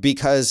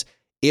 Because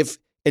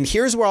and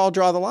here's where I'll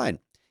draw the line.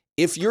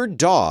 If your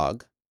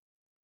dog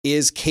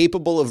is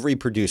capable of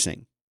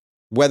reproducing,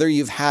 whether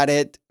you've had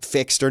it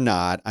fixed or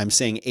not, I'm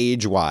saying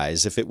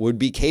age-wise, if it would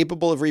be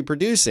capable of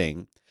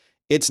reproducing,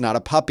 it's not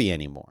a puppy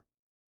anymore.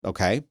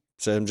 Okay?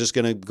 So I'm just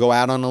going to go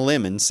out on a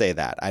limb and say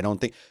that. I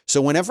don't think.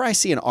 So whenever I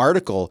see an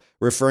article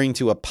referring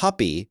to a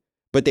puppy,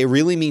 but they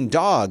really mean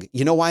dog,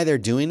 you know why they're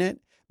doing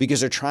it? Because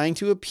they're trying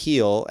to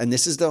appeal, and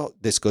this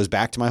goes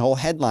back to my whole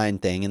headline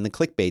thing and the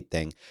clickbait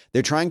thing.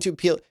 They're trying to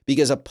appeal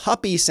because a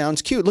puppy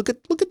sounds cute. Look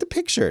at the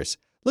pictures.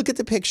 Look at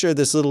the picture of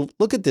this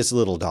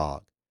little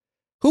dog.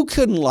 Who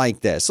couldn't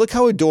like this? Look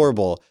how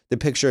adorable the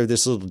picture of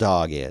this little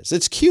dog is.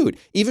 It's cute.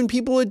 Even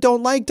people that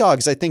don't like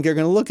dogs, I think, are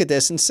going to look at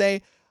this and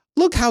say,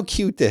 look how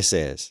cute this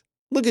is.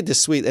 Look at this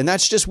sweet. And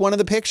that's just one of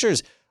the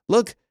pictures.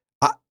 Look,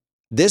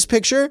 this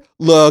picture.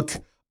 Look.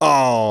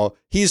 Oh,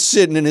 he's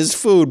sitting in his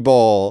food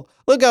bowl.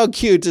 Look how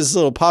cute this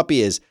little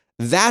puppy is.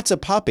 That's a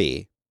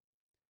puppy.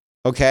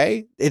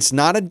 Okay? It's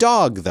not a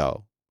dog,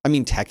 though. I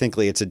mean,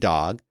 technically it's a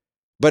dog,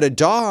 but a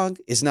dog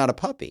is not a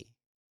puppy.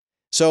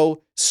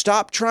 So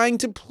stop trying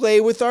to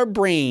play with our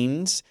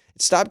brains.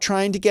 Stop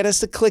trying to get us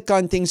to click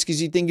on things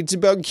because you think it's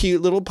about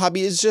cute little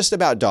puppy. It's just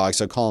about dogs,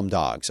 so call them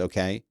dogs,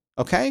 okay?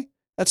 Okay?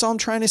 That's all I'm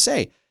trying to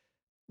say.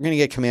 We're going to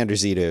get Commander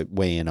Z to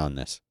weigh in on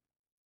this.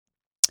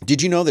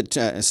 Did you know that,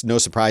 it's no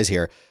surprise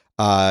here,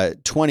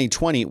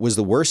 2020 was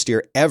the worst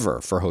year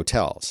ever for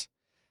hotels?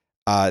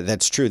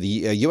 That's true. The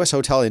U.S.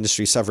 hotel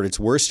industry suffered its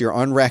worst year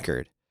on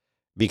record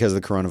because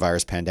of the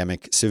coronavirus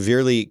pandemic,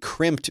 severely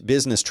crimped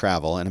business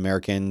travel, and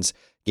Americans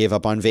gave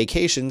up on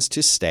vacations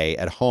to stay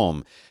at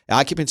home.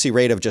 Occupancy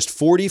rate of just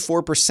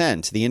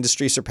 44%. The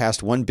industry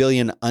surpassed 1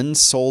 billion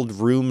unsold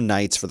room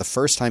nights for the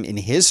first time in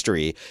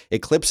history,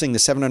 eclipsing the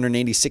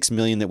 786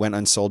 million that went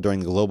unsold during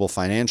the global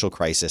financial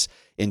crisis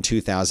in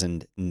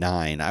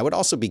 2009. I would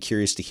also be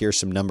curious to hear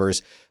some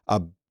numbers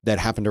that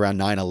happened around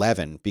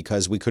 9/11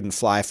 because we couldn't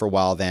fly for a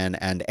while then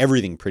and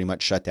everything pretty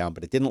much shut down,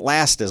 but it didn't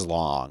last as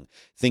long.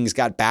 Things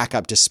got back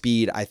up to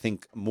speed, I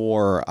think,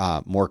 more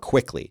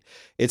quickly.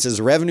 It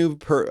says revenue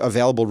per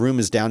available room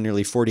is down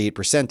nearly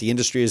 48%. The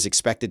industry is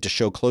expected to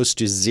show close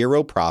to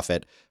zero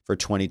profit for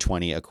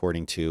 2020,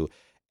 according to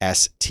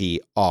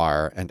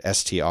STR, and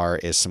STR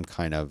is some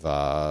kind of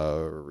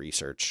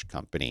research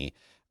company,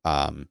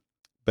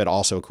 but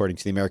also according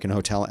to the American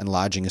Hotel and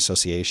Lodging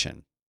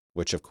Association,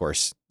 which of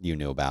course you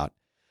knew about.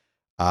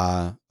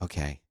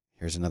 Okay,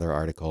 here's another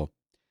article.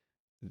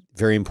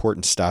 Very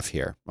important stuff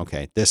here.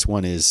 Okay, this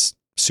one is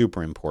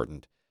super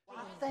important.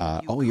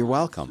 You're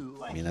welcome.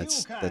 I mean,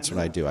 that's what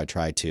I do. I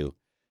try to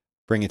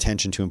bring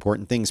attention to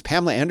important things.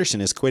 Pamela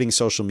Anderson is quitting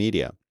social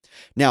media.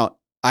 Now,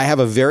 I have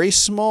a very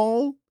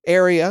small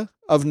area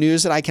of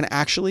news that I can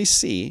actually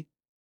see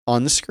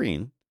on the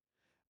screen,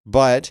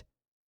 but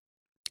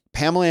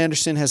Pamela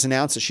Anderson has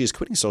announced that she is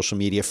quitting social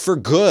media for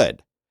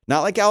good.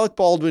 Not like Alec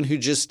Baldwin, who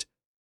just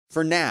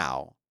for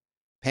now.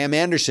 Pam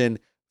Anderson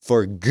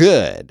for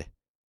good.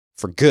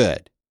 For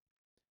good.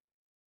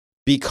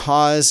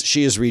 Because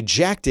she is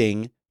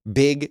rejecting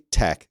big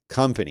tech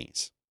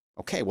companies.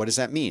 Okay, what does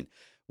that mean?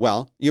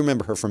 Well, you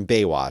remember her from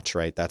Baywatch,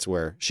 right? That's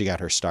where she got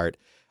her start.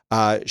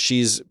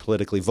 She's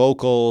politically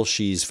vocal.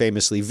 She's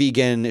famously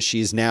vegan.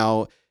 She's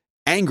now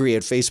angry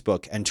at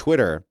Facebook and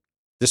Twitter,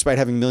 despite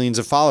having millions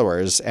of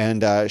followers.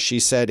 And she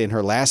said in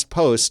her last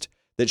post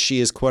that she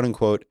is, quote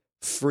unquote,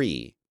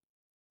 free.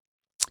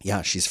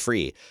 Yeah, she's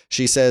free.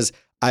 She says,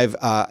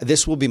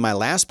 this will be my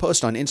last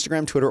post on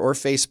Instagram, Twitter, or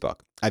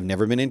Facebook. I've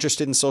never been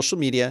interested in social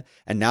media,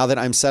 and now that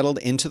I'm settled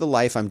into the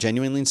life I'm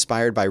genuinely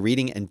inspired by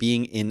reading and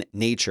being in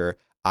nature,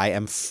 I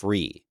am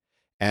free.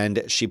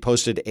 And she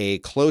posted a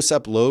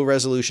close-up,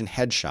 low-resolution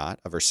headshot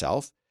of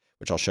herself,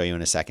 which I'll show you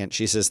in a second.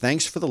 She says,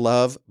 thanks for the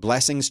love,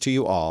 blessings to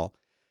you all.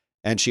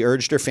 And she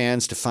urged her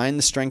fans to find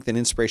the strength and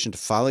inspiration to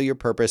follow your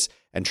purpose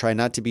and try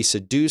not to be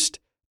seduced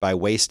by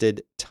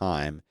wasted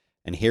time.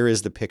 And here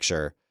is the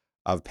picture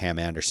of Pam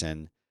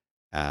Anderson.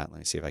 Let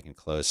me see if I can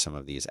close some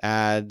of these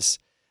ads.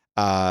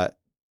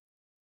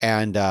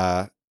 And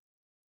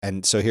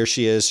so here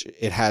she is.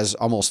 It has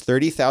almost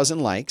 30,000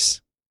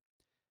 likes.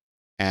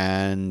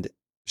 And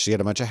she had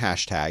a bunch of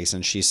hashtags.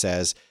 And she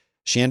says,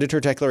 she ended her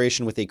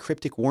declaration with a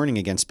cryptic warning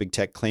against big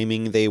tech,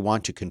 claiming they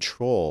want to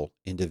control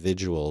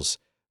individuals'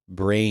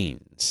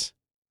 brains.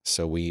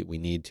 So we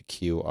need to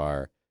cue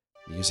our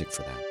music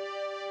for that.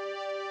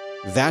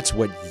 That's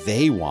what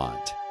they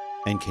want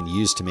and can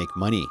use to make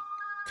money.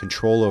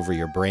 Control over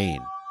your brain.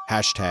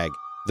 Hashtag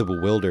the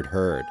bewildered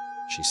herd,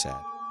 she said.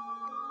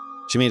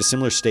 She made a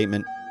similar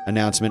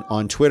announcement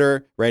on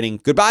Twitter, writing,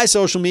 goodbye,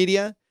 social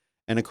media.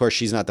 And of course,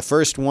 she's not the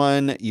first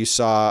one. You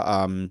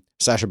saw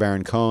Sacha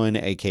Baron Cohen,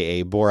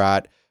 a.k.a.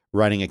 Borat,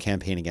 running a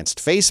campaign against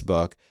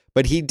Facebook,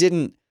 but he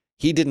didn't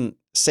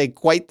say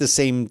quite the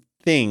same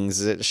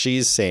things that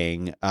she's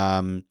saying.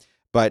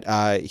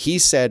 But he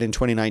said in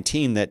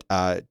 2019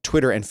 that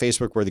Twitter and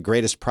Facebook were the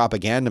greatest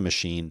propaganda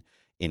machine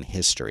in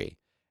history.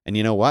 And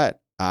you know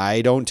what?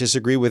 I don't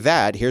disagree with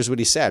that. Here's what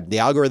he said. The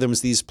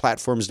algorithms these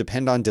platforms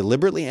depend on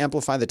deliberately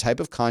amplify the type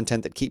of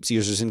content that keeps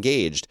users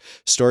engaged,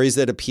 stories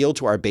that appeal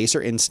to our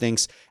baser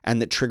instincts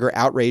and that trigger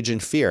outrage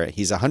and fear.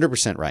 He's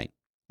 100% right.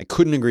 I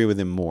couldn't agree with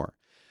him more.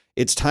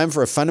 It's time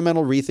for a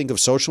fundamental rethink of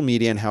social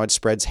media and how it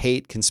spreads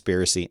hate,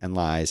 conspiracy, and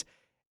lies.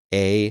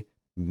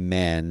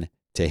 Amen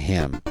to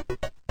him.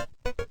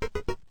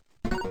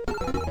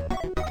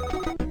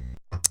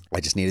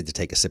 I just needed to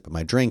take a sip of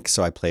my drink,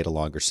 so I played a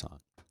longer song.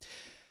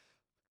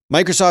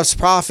 Microsoft's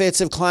profits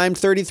have climbed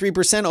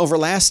 33% over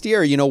last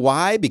year. You know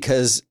why?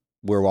 Because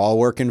we're all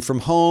working from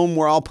home.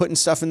 We're all putting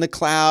stuff in the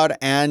cloud.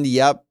 And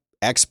yep,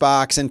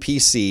 Xbox and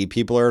PC.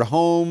 People are at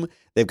home.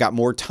 They've got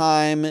more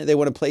time. They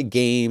want to play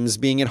games.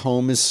 Being at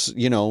home is a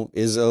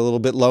little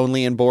bit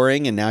lonely and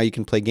boring. And now you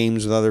can play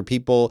games with other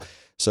people.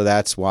 So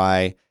that's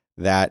why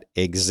that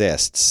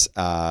exists.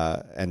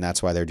 And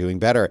that's why they're doing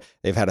better.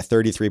 They've had a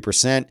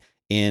 33%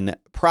 in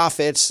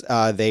profits.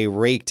 They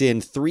raked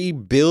in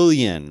 $3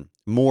 billion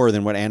more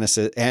than what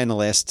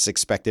analysts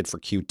expected for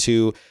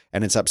Q2,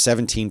 and it's up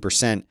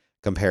 17%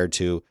 compared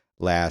to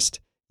last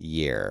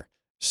year.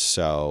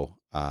 So,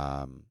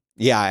 and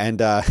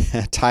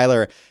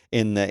Tyler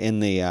in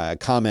the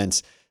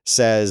comments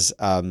says,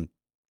 "I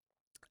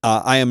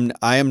am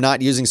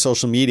not using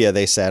social media."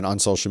 They said on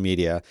social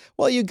media.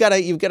 Well, you've got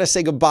to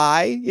say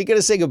goodbye. You got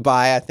to say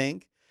goodbye. I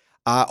think.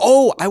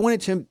 I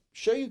wanted to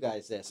show you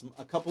guys this.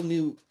 A couple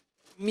new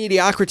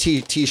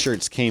Mediocrity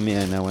T-shirts came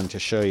in. I wanted to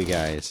show you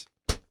guys.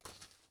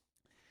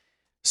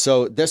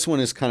 So this one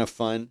is kind of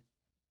fun.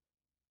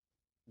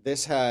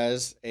 This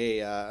has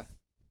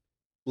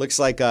looks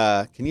like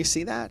can you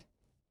see that?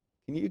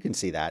 You can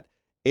see that.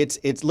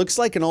 It looks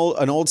like an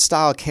old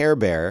style Care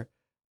Bear,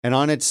 and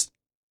on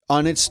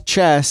its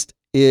chest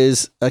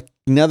is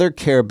another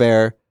Care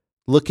Bear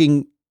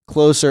looking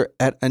closer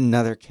at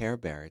another Care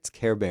Bear. It's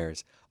Care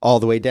Bears all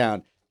the way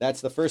down.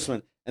 That's the first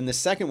one. And the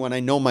second one, I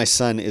know my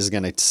son is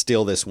going to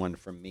steal this one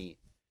from me.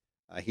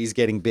 He's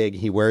getting big.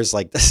 He wears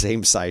like the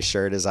same size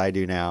shirt as I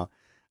do now.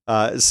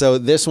 So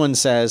this one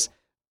says,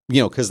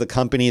 because the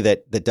company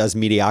that does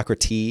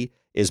Mediocrity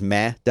is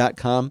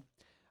meh.com,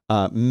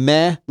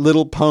 meh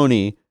little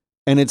pony.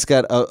 And it's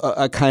got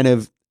a kind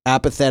of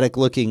apathetic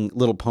looking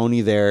little pony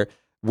there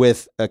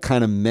with a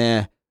kind of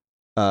meh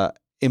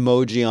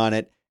emoji on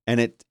it.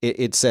 And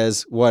it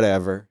says,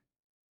 whatever.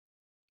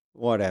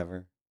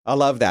 Whatever. I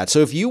love that. So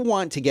if you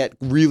want to get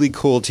really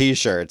cool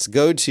t-shirts,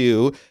 go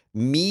to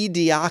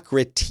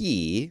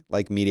Mediocrity,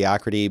 like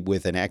mediocrity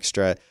with an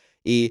extra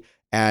E.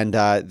 And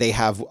they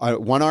have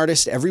one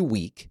artist every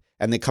week,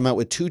 and they come out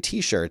with 2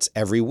 t-shirts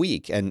every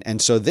week.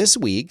 And so this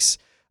week's,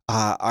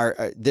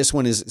 this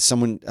one is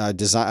someone,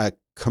 a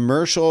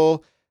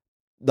commercial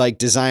like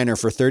designer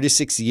for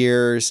 36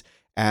 years.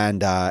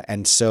 And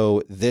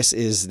so this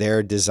is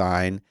their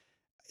design.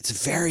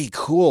 It's very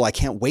cool. I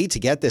can't wait to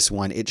get this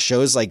one. It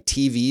shows like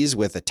TVs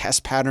with a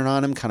test pattern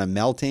on them kind of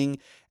melting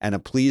and a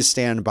please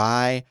stand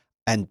by.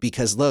 And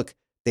because look,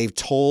 they've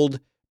told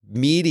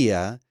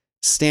media,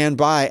 stand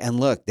by and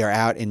look, they're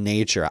out in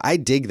nature. I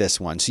dig this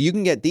one. So you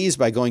can get these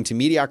by going to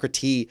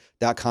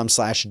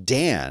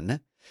mediocrity.com/Dan.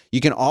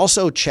 You can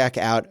also check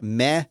out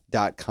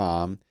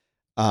meh.com/Dan.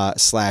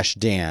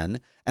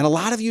 And a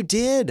lot of you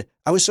did.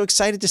 I was so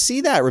excited to see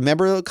that.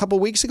 Remember a couple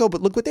of weeks ago,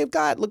 but look what they've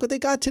got. Look what they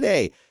got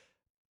today.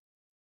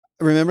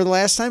 Remember the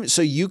last time?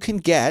 So you can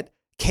get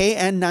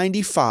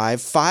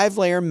KN95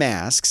 5-layer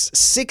masks,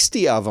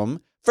 60 of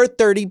them for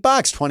 $30,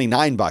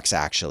 $29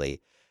 actually.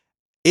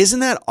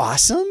 Isn't that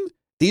awesome?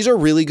 These are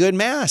really good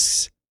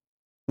masks.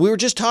 We were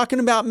just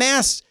talking about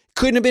masks.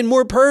 Couldn't have been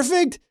more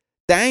perfect.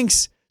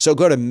 Thanks. So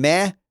go to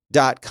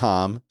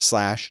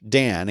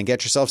meh.com/Dan and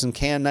get yourself some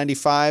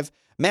KN95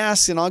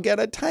 masks and I'll get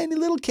a tiny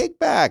little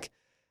kickback.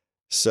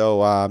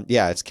 So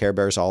yeah, it's Care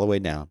Bears all the way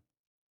down.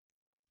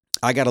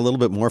 I got a little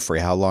bit more for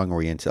you. How long are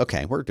we into?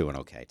 Okay, we're doing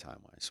okay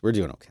time-wise. We're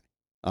doing okay.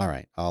 All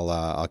right,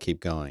 I'll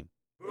keep going.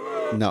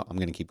 No, I'm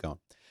going to keep going.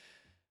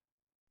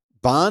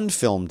 Bond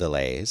film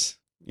delays,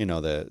 you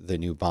know, the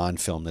new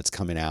Bond film that's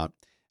coming out,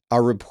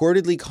 are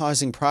reportedly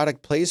causing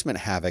product placement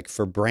havoc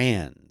for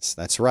brands.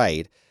 That's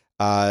right.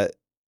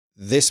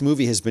 This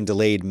movie has been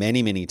delayed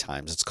many, many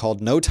times. It's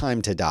called No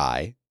Time to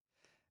Die.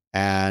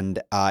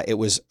 And it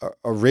was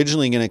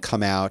originally going to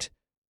come out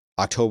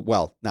October,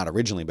 well, not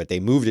originally, but they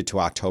moved it to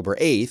October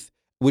 8th,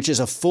 which is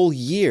a full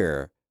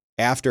year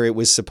after it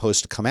was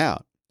supposed to come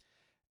out.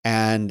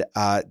 And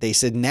they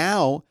said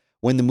now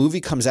when the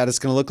movie comes out, it's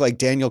going to look like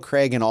Daniel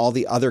Craig and all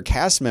the other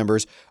cast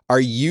members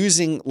are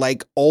using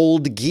like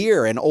old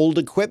gear and old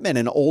equipment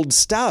and old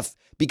stuff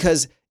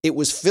because it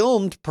was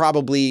filmed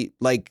probably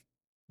like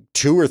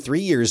 2 or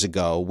 3 years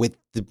ago with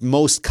the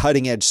most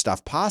cutting edge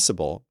stuff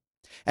possible.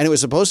 And it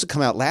was supposed to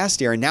come out last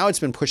year, and now it's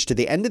been pushed to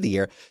the end of the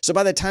year. So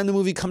by the time the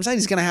movie comes out,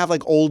 he's going to have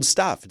like old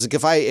stuff. It's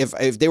like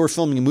if they were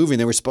filming a movie and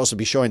they were supposed to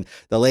be showing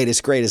the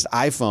latest, greatest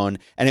iPhone,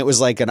 and it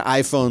was like an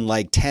iPhone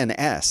like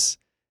 10s.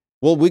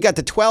 Well, we got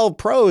the 12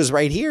 Pros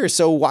right here,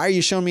 so why are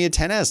you showing me a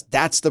 10s?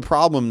 That's the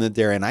problem that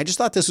they're in. I just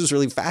thought this was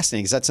really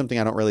fascinating because that's something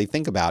I don't really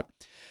think about.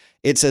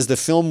 It says the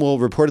film will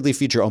reportedly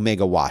feature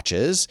Omega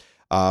watches,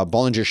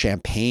 Bollinger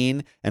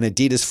champagne, and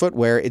Adidas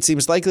footwear. It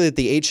seems likely that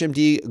the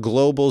HMD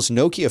Global's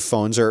Nokia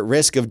phones are at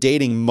risk of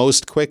dating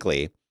most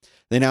quickly.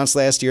 They announced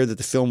last year that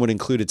the film would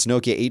include its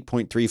Nokia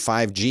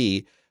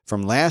 8.35G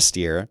from last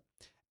year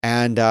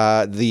and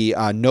the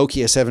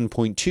Nokia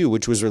 7.2,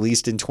 which was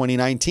released in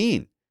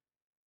 2019.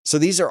 So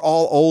these are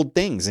all old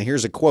things. And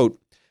here's a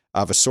quote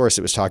of a source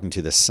that was talking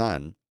to The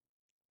Sun.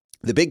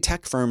 The big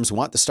tech firms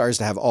want the stars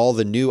to have all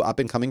the new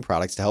up-and-coming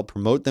products to help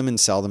promote them and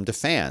sell them to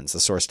fans, the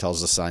source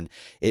tells The Sun.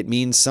 It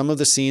means some of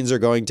the scenes are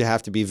going to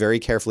have to be very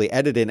carefully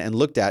edited and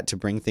looked at to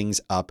bring things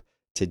up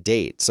to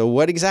date. So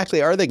what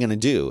exactly are they going to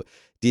do?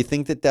 Do you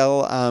think that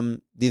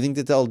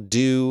they'll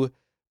do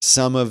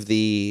some of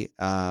the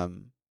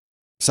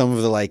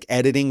like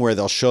editing where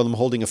they'll show them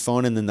holding a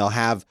phone and then they'll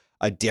have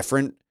a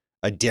different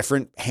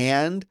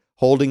hand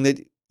holding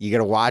the? You got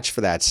to watch for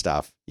that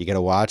stuff. You got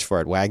to watch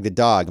for it. Wag the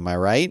dog. Am I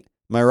right?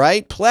 Am I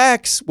right?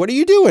 Plex, what are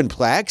you doing,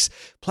 Plex?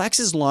 Plex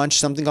has launched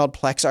something called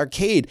Plex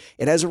Arcade.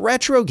 It has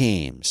retro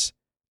games.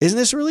 Isn't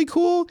this really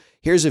cool?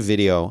 Here's a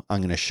video I'm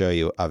going to show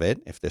you of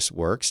it, if this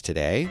works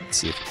today. Let's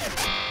see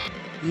if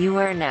you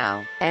are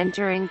now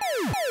entering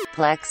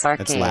Plex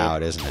Arcade. It's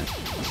loud, isn't it?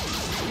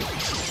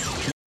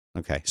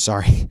 Okay,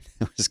 sorry.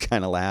 It was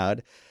kind of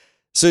loud.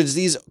 So it's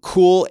these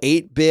cool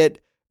 8-bit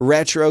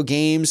retro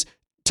games,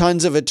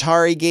 tons of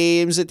Atari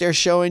games that they're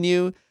showing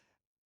you.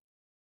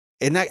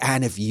 And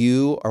if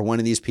you are one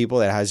of these people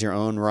that has your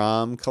own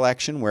ROM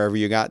collection, wherever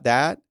you got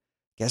that,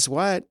 guess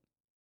what?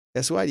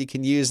 You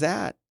can use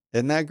that.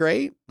 Isn't that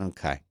great?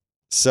 Okay.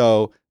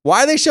 So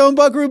why are they showing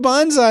Buckaroo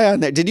Banzai on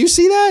there? Did you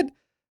see that?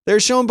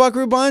 They're showing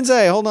Buckaroo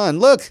Banzai. Hold on.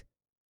 Look.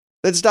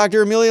 That's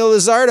Dr. Emilio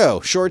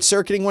Lizardo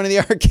short-circuiting one of the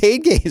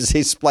arcade games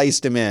they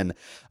spliced him in.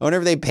 I wonder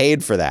if they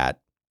paid for that.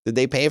 Did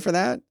they pay for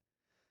that?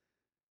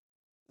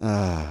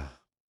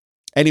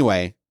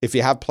 Anyway, if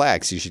you have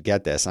Plex, you should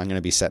get this. I'm going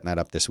to be setting that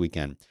up this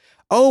weekend.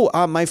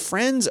 Oh, my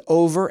friends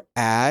over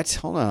at,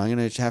 hold on, I'm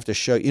going to have to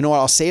show you. You know what?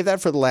 I'll save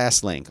that for the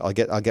last link. I'll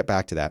get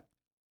back to that.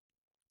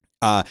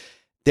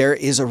 There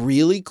is a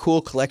really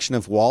cool collection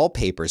of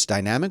wallpapers,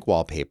 dynamic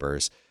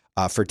wallpapers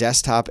for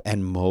desktop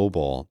and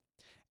mobile.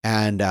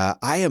 And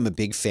I am a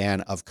big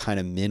fan of kind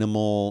of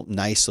minimal,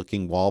 nice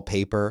looking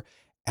wallpaper.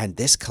 And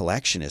this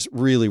collection is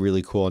really,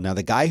 really cool. Now,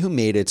 the guy who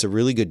made it's a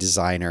really good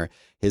designer.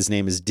 His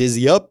name is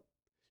Dizzy Up.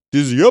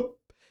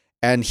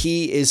 And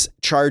he is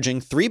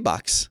charging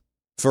 $3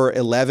 for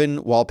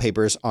 11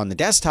 wallpapers on the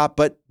desktop,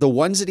 but the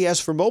ones that he has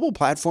for mobile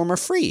platform are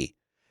free.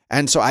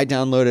 And so I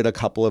downloaded a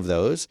couple of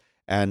those.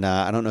 And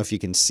I don't know if you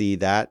can see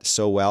that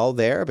so well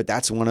there, but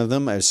that's one of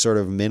them, a sort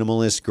of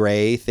minimalist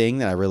gray thing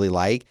that I really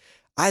like.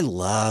 I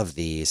love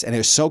these. And it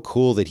was so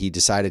cool that he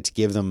decided to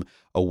give them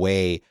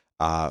away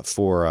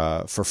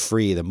for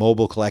free, the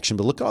mobile collection.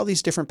 But look at all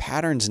these different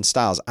patterns and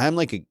styles. I'm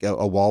like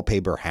a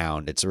wallpaper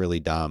hound. It's really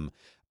dumb,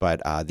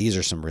 but these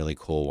are some really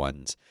cool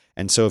ones.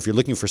 And so if you're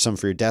looking for some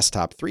for your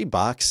desktop,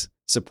 $3,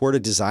 support a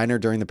designer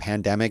during the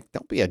pandemic.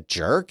 Don't be a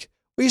jerk.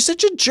 What are you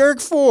such a jerk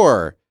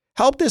for?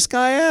 Help this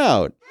guy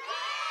out.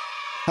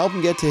 Help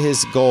him get to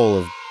his goal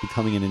of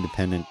becoming an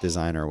independent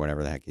designer or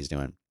whatever the heck he's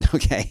doing.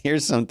 Okay,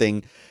 here's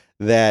something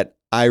that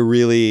I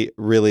really,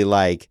 really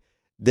like.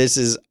 This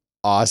is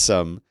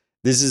awesome.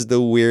 This is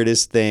the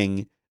weirdest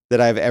thing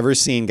that I've ever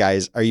seen,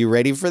 guys. Are you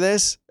ready for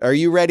this? Are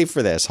you ready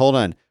for this? Hold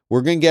on.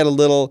 We're going to get a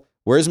little,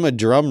 where's my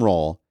drum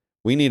roll?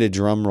 We need a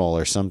drum roll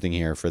or something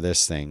here for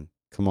this thing.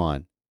 Come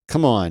on.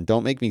 Come on.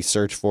 Don't make me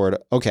search for it.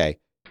 Okay,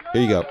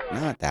 here you go.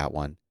 Not that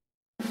one.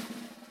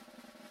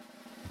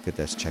 Look at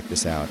this. Check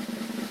this out.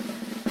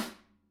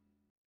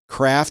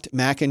 Kraft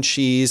mac and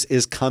cheese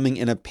is coming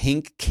in a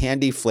pink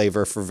candy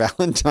flavor for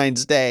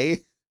Valentine's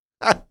Day.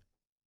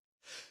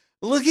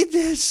 Look at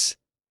this.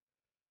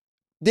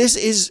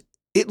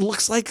 It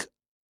looks like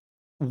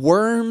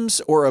worms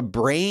or a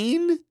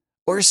brain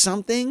or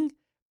something.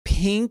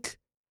 Pink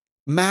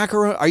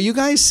macaroni. Are you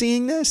guys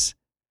seeing this?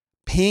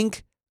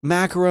 Pink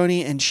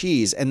macaroni and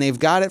cheese. And they've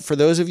got it for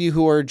those of you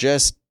who are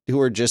just,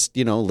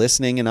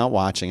 listening and not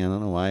watching. I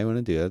don't know why you want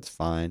to do that. It's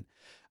fine.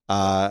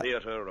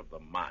 Theater of the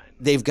mind.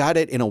 They've got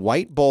it in a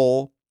white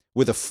bowl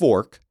with a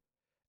fork,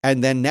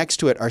 and then next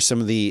to it are some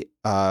of the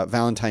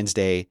Valentine's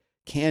Day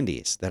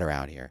candies that are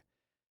out here.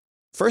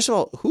 First of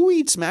all, who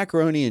eats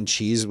macaroni and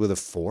cheese with a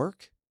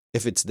fork?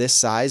 If it's this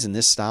size and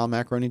this style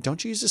macaroni,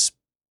 don't you use a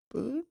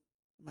spoon?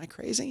 Am I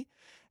crazy?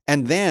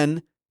 And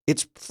then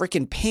it's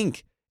freaking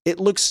pink.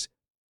 It looks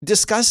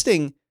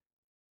disgusting,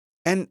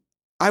 and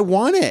I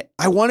want it.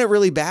 I want it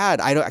really bad.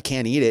 I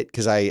can't eat it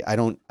because I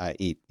don't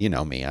eat, you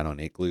know me, I don't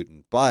eat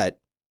gluten, but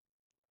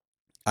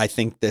I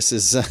think this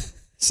is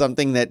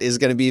something that is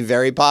going to be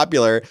very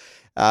popular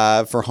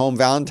for home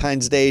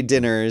Valentine's Day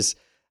dinners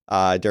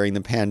during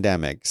the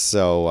pandemic.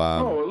 So,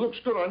 it looks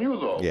good on you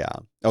though. Yeah.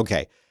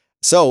 Okay.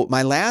 So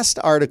my last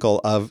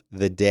article of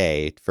the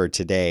day for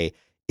today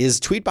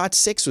is Tweetbot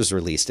 6 was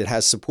released. It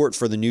has support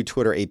for the new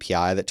Twitter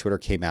API that Twitter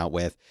came out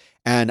with.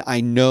 And I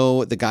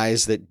know the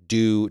guys that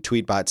do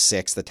Tweetbot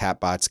 6, the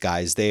Tapbots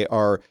guys, they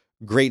are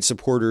great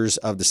supporters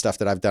of the stuff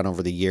that I've done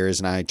over the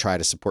years, and I try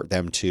to support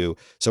them too.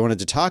 So I wanted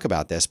to talk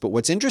about this. But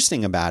what's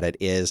interesting about it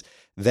is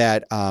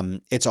that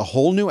it's a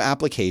whole new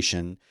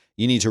application.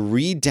 You need to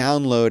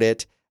re-download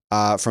it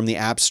from the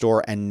App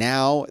Store, and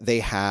now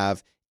they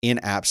have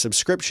in-app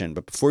subscription.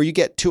 But before you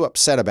get too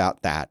upset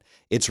about that,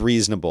 it's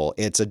reasonable.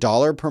 It's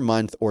 $1 per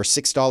month or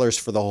 $6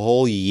 for the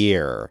whole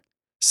year.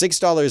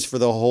 $6 for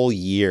the whole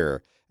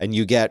year. And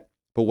you get,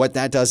 but what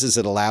that does is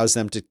it allows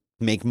them to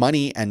make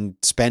money and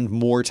spend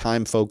more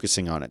time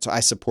focusing on it. So I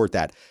support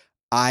that.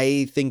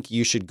 I think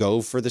you should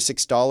go for the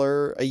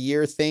 $6 a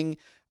year thing.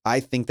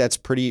 I think that's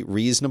pretty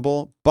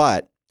reasonable.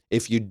 But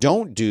if you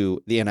don't do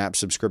the in-app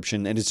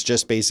subscription, and it's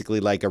just basically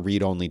like a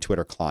read-only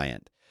Twitter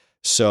client.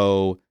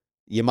 So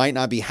you might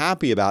not be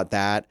happy about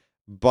that,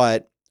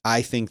 but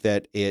I think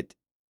that it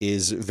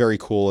is very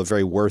cool and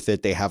very worth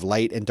it. They have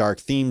light and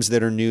dark themes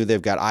that are new.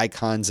 They've got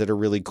icons that are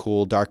really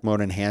cool, dark mode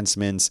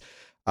enhancements.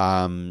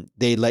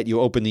 They let you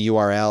open the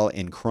URL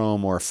in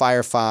Chrome or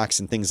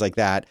Firefox and things like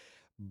that.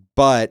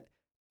 But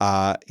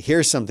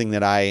here's something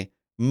that I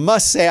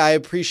must say I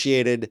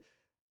appreciated.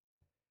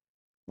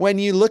 When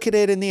you look at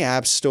it in the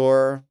App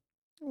Store,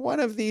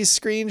 one of these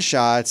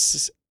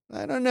screenshots,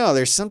 I don't know,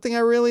 there's something I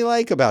really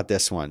like about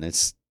this one.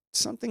 It's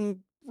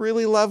something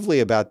really lovely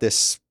about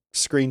this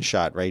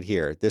screenshot right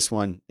here. This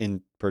one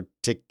in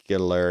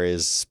particular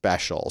is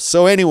special.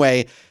 So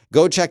anyway,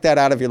 go check that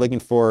out if you're looking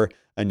for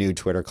a new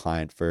Twitter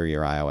client for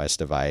your iOS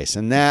device.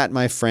 And that,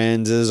 my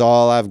friends, is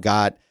all I've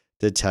got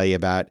to tell you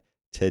about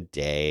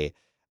today.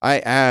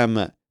 I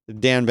am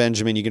Dan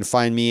Benjamin. You can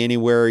find me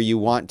anywhere you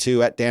want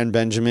to at Dan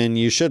Benjamin.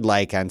 You should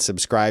like and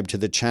subscribe to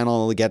the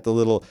channel to get the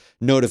little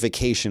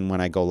notification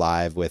when I go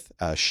live with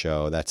a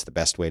show. That's the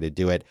best way to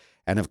do it.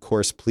 And of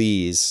course,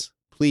 please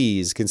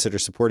consider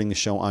supporting the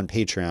show on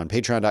Patreon,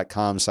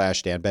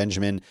 patreon.com/Dan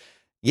Benjamin.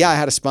 Yeah, I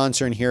had a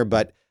sponsor in here,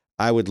 but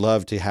I would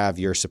love to have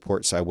your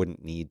support so I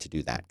wouldn't need to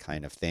do that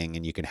kind of thing.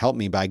 And you can help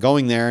me by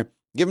going there,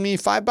 giving me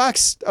 $5,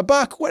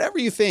 $1, whatever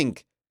you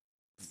think.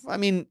 I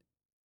mean,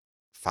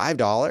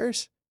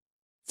 $5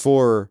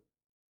 for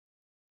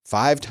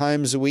 5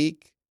 times a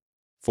week,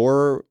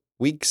 4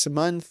 weeks a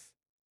month.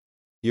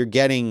 You're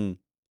getting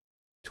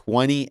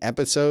 20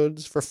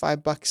 episodes for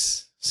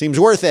 $5. Seems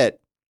worth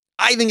it.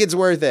 I think it's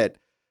worth it.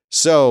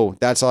 So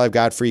that's all I've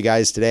got for you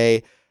guys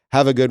today.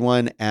 Have a good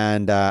one,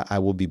 and I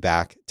will be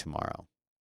back tomorrow.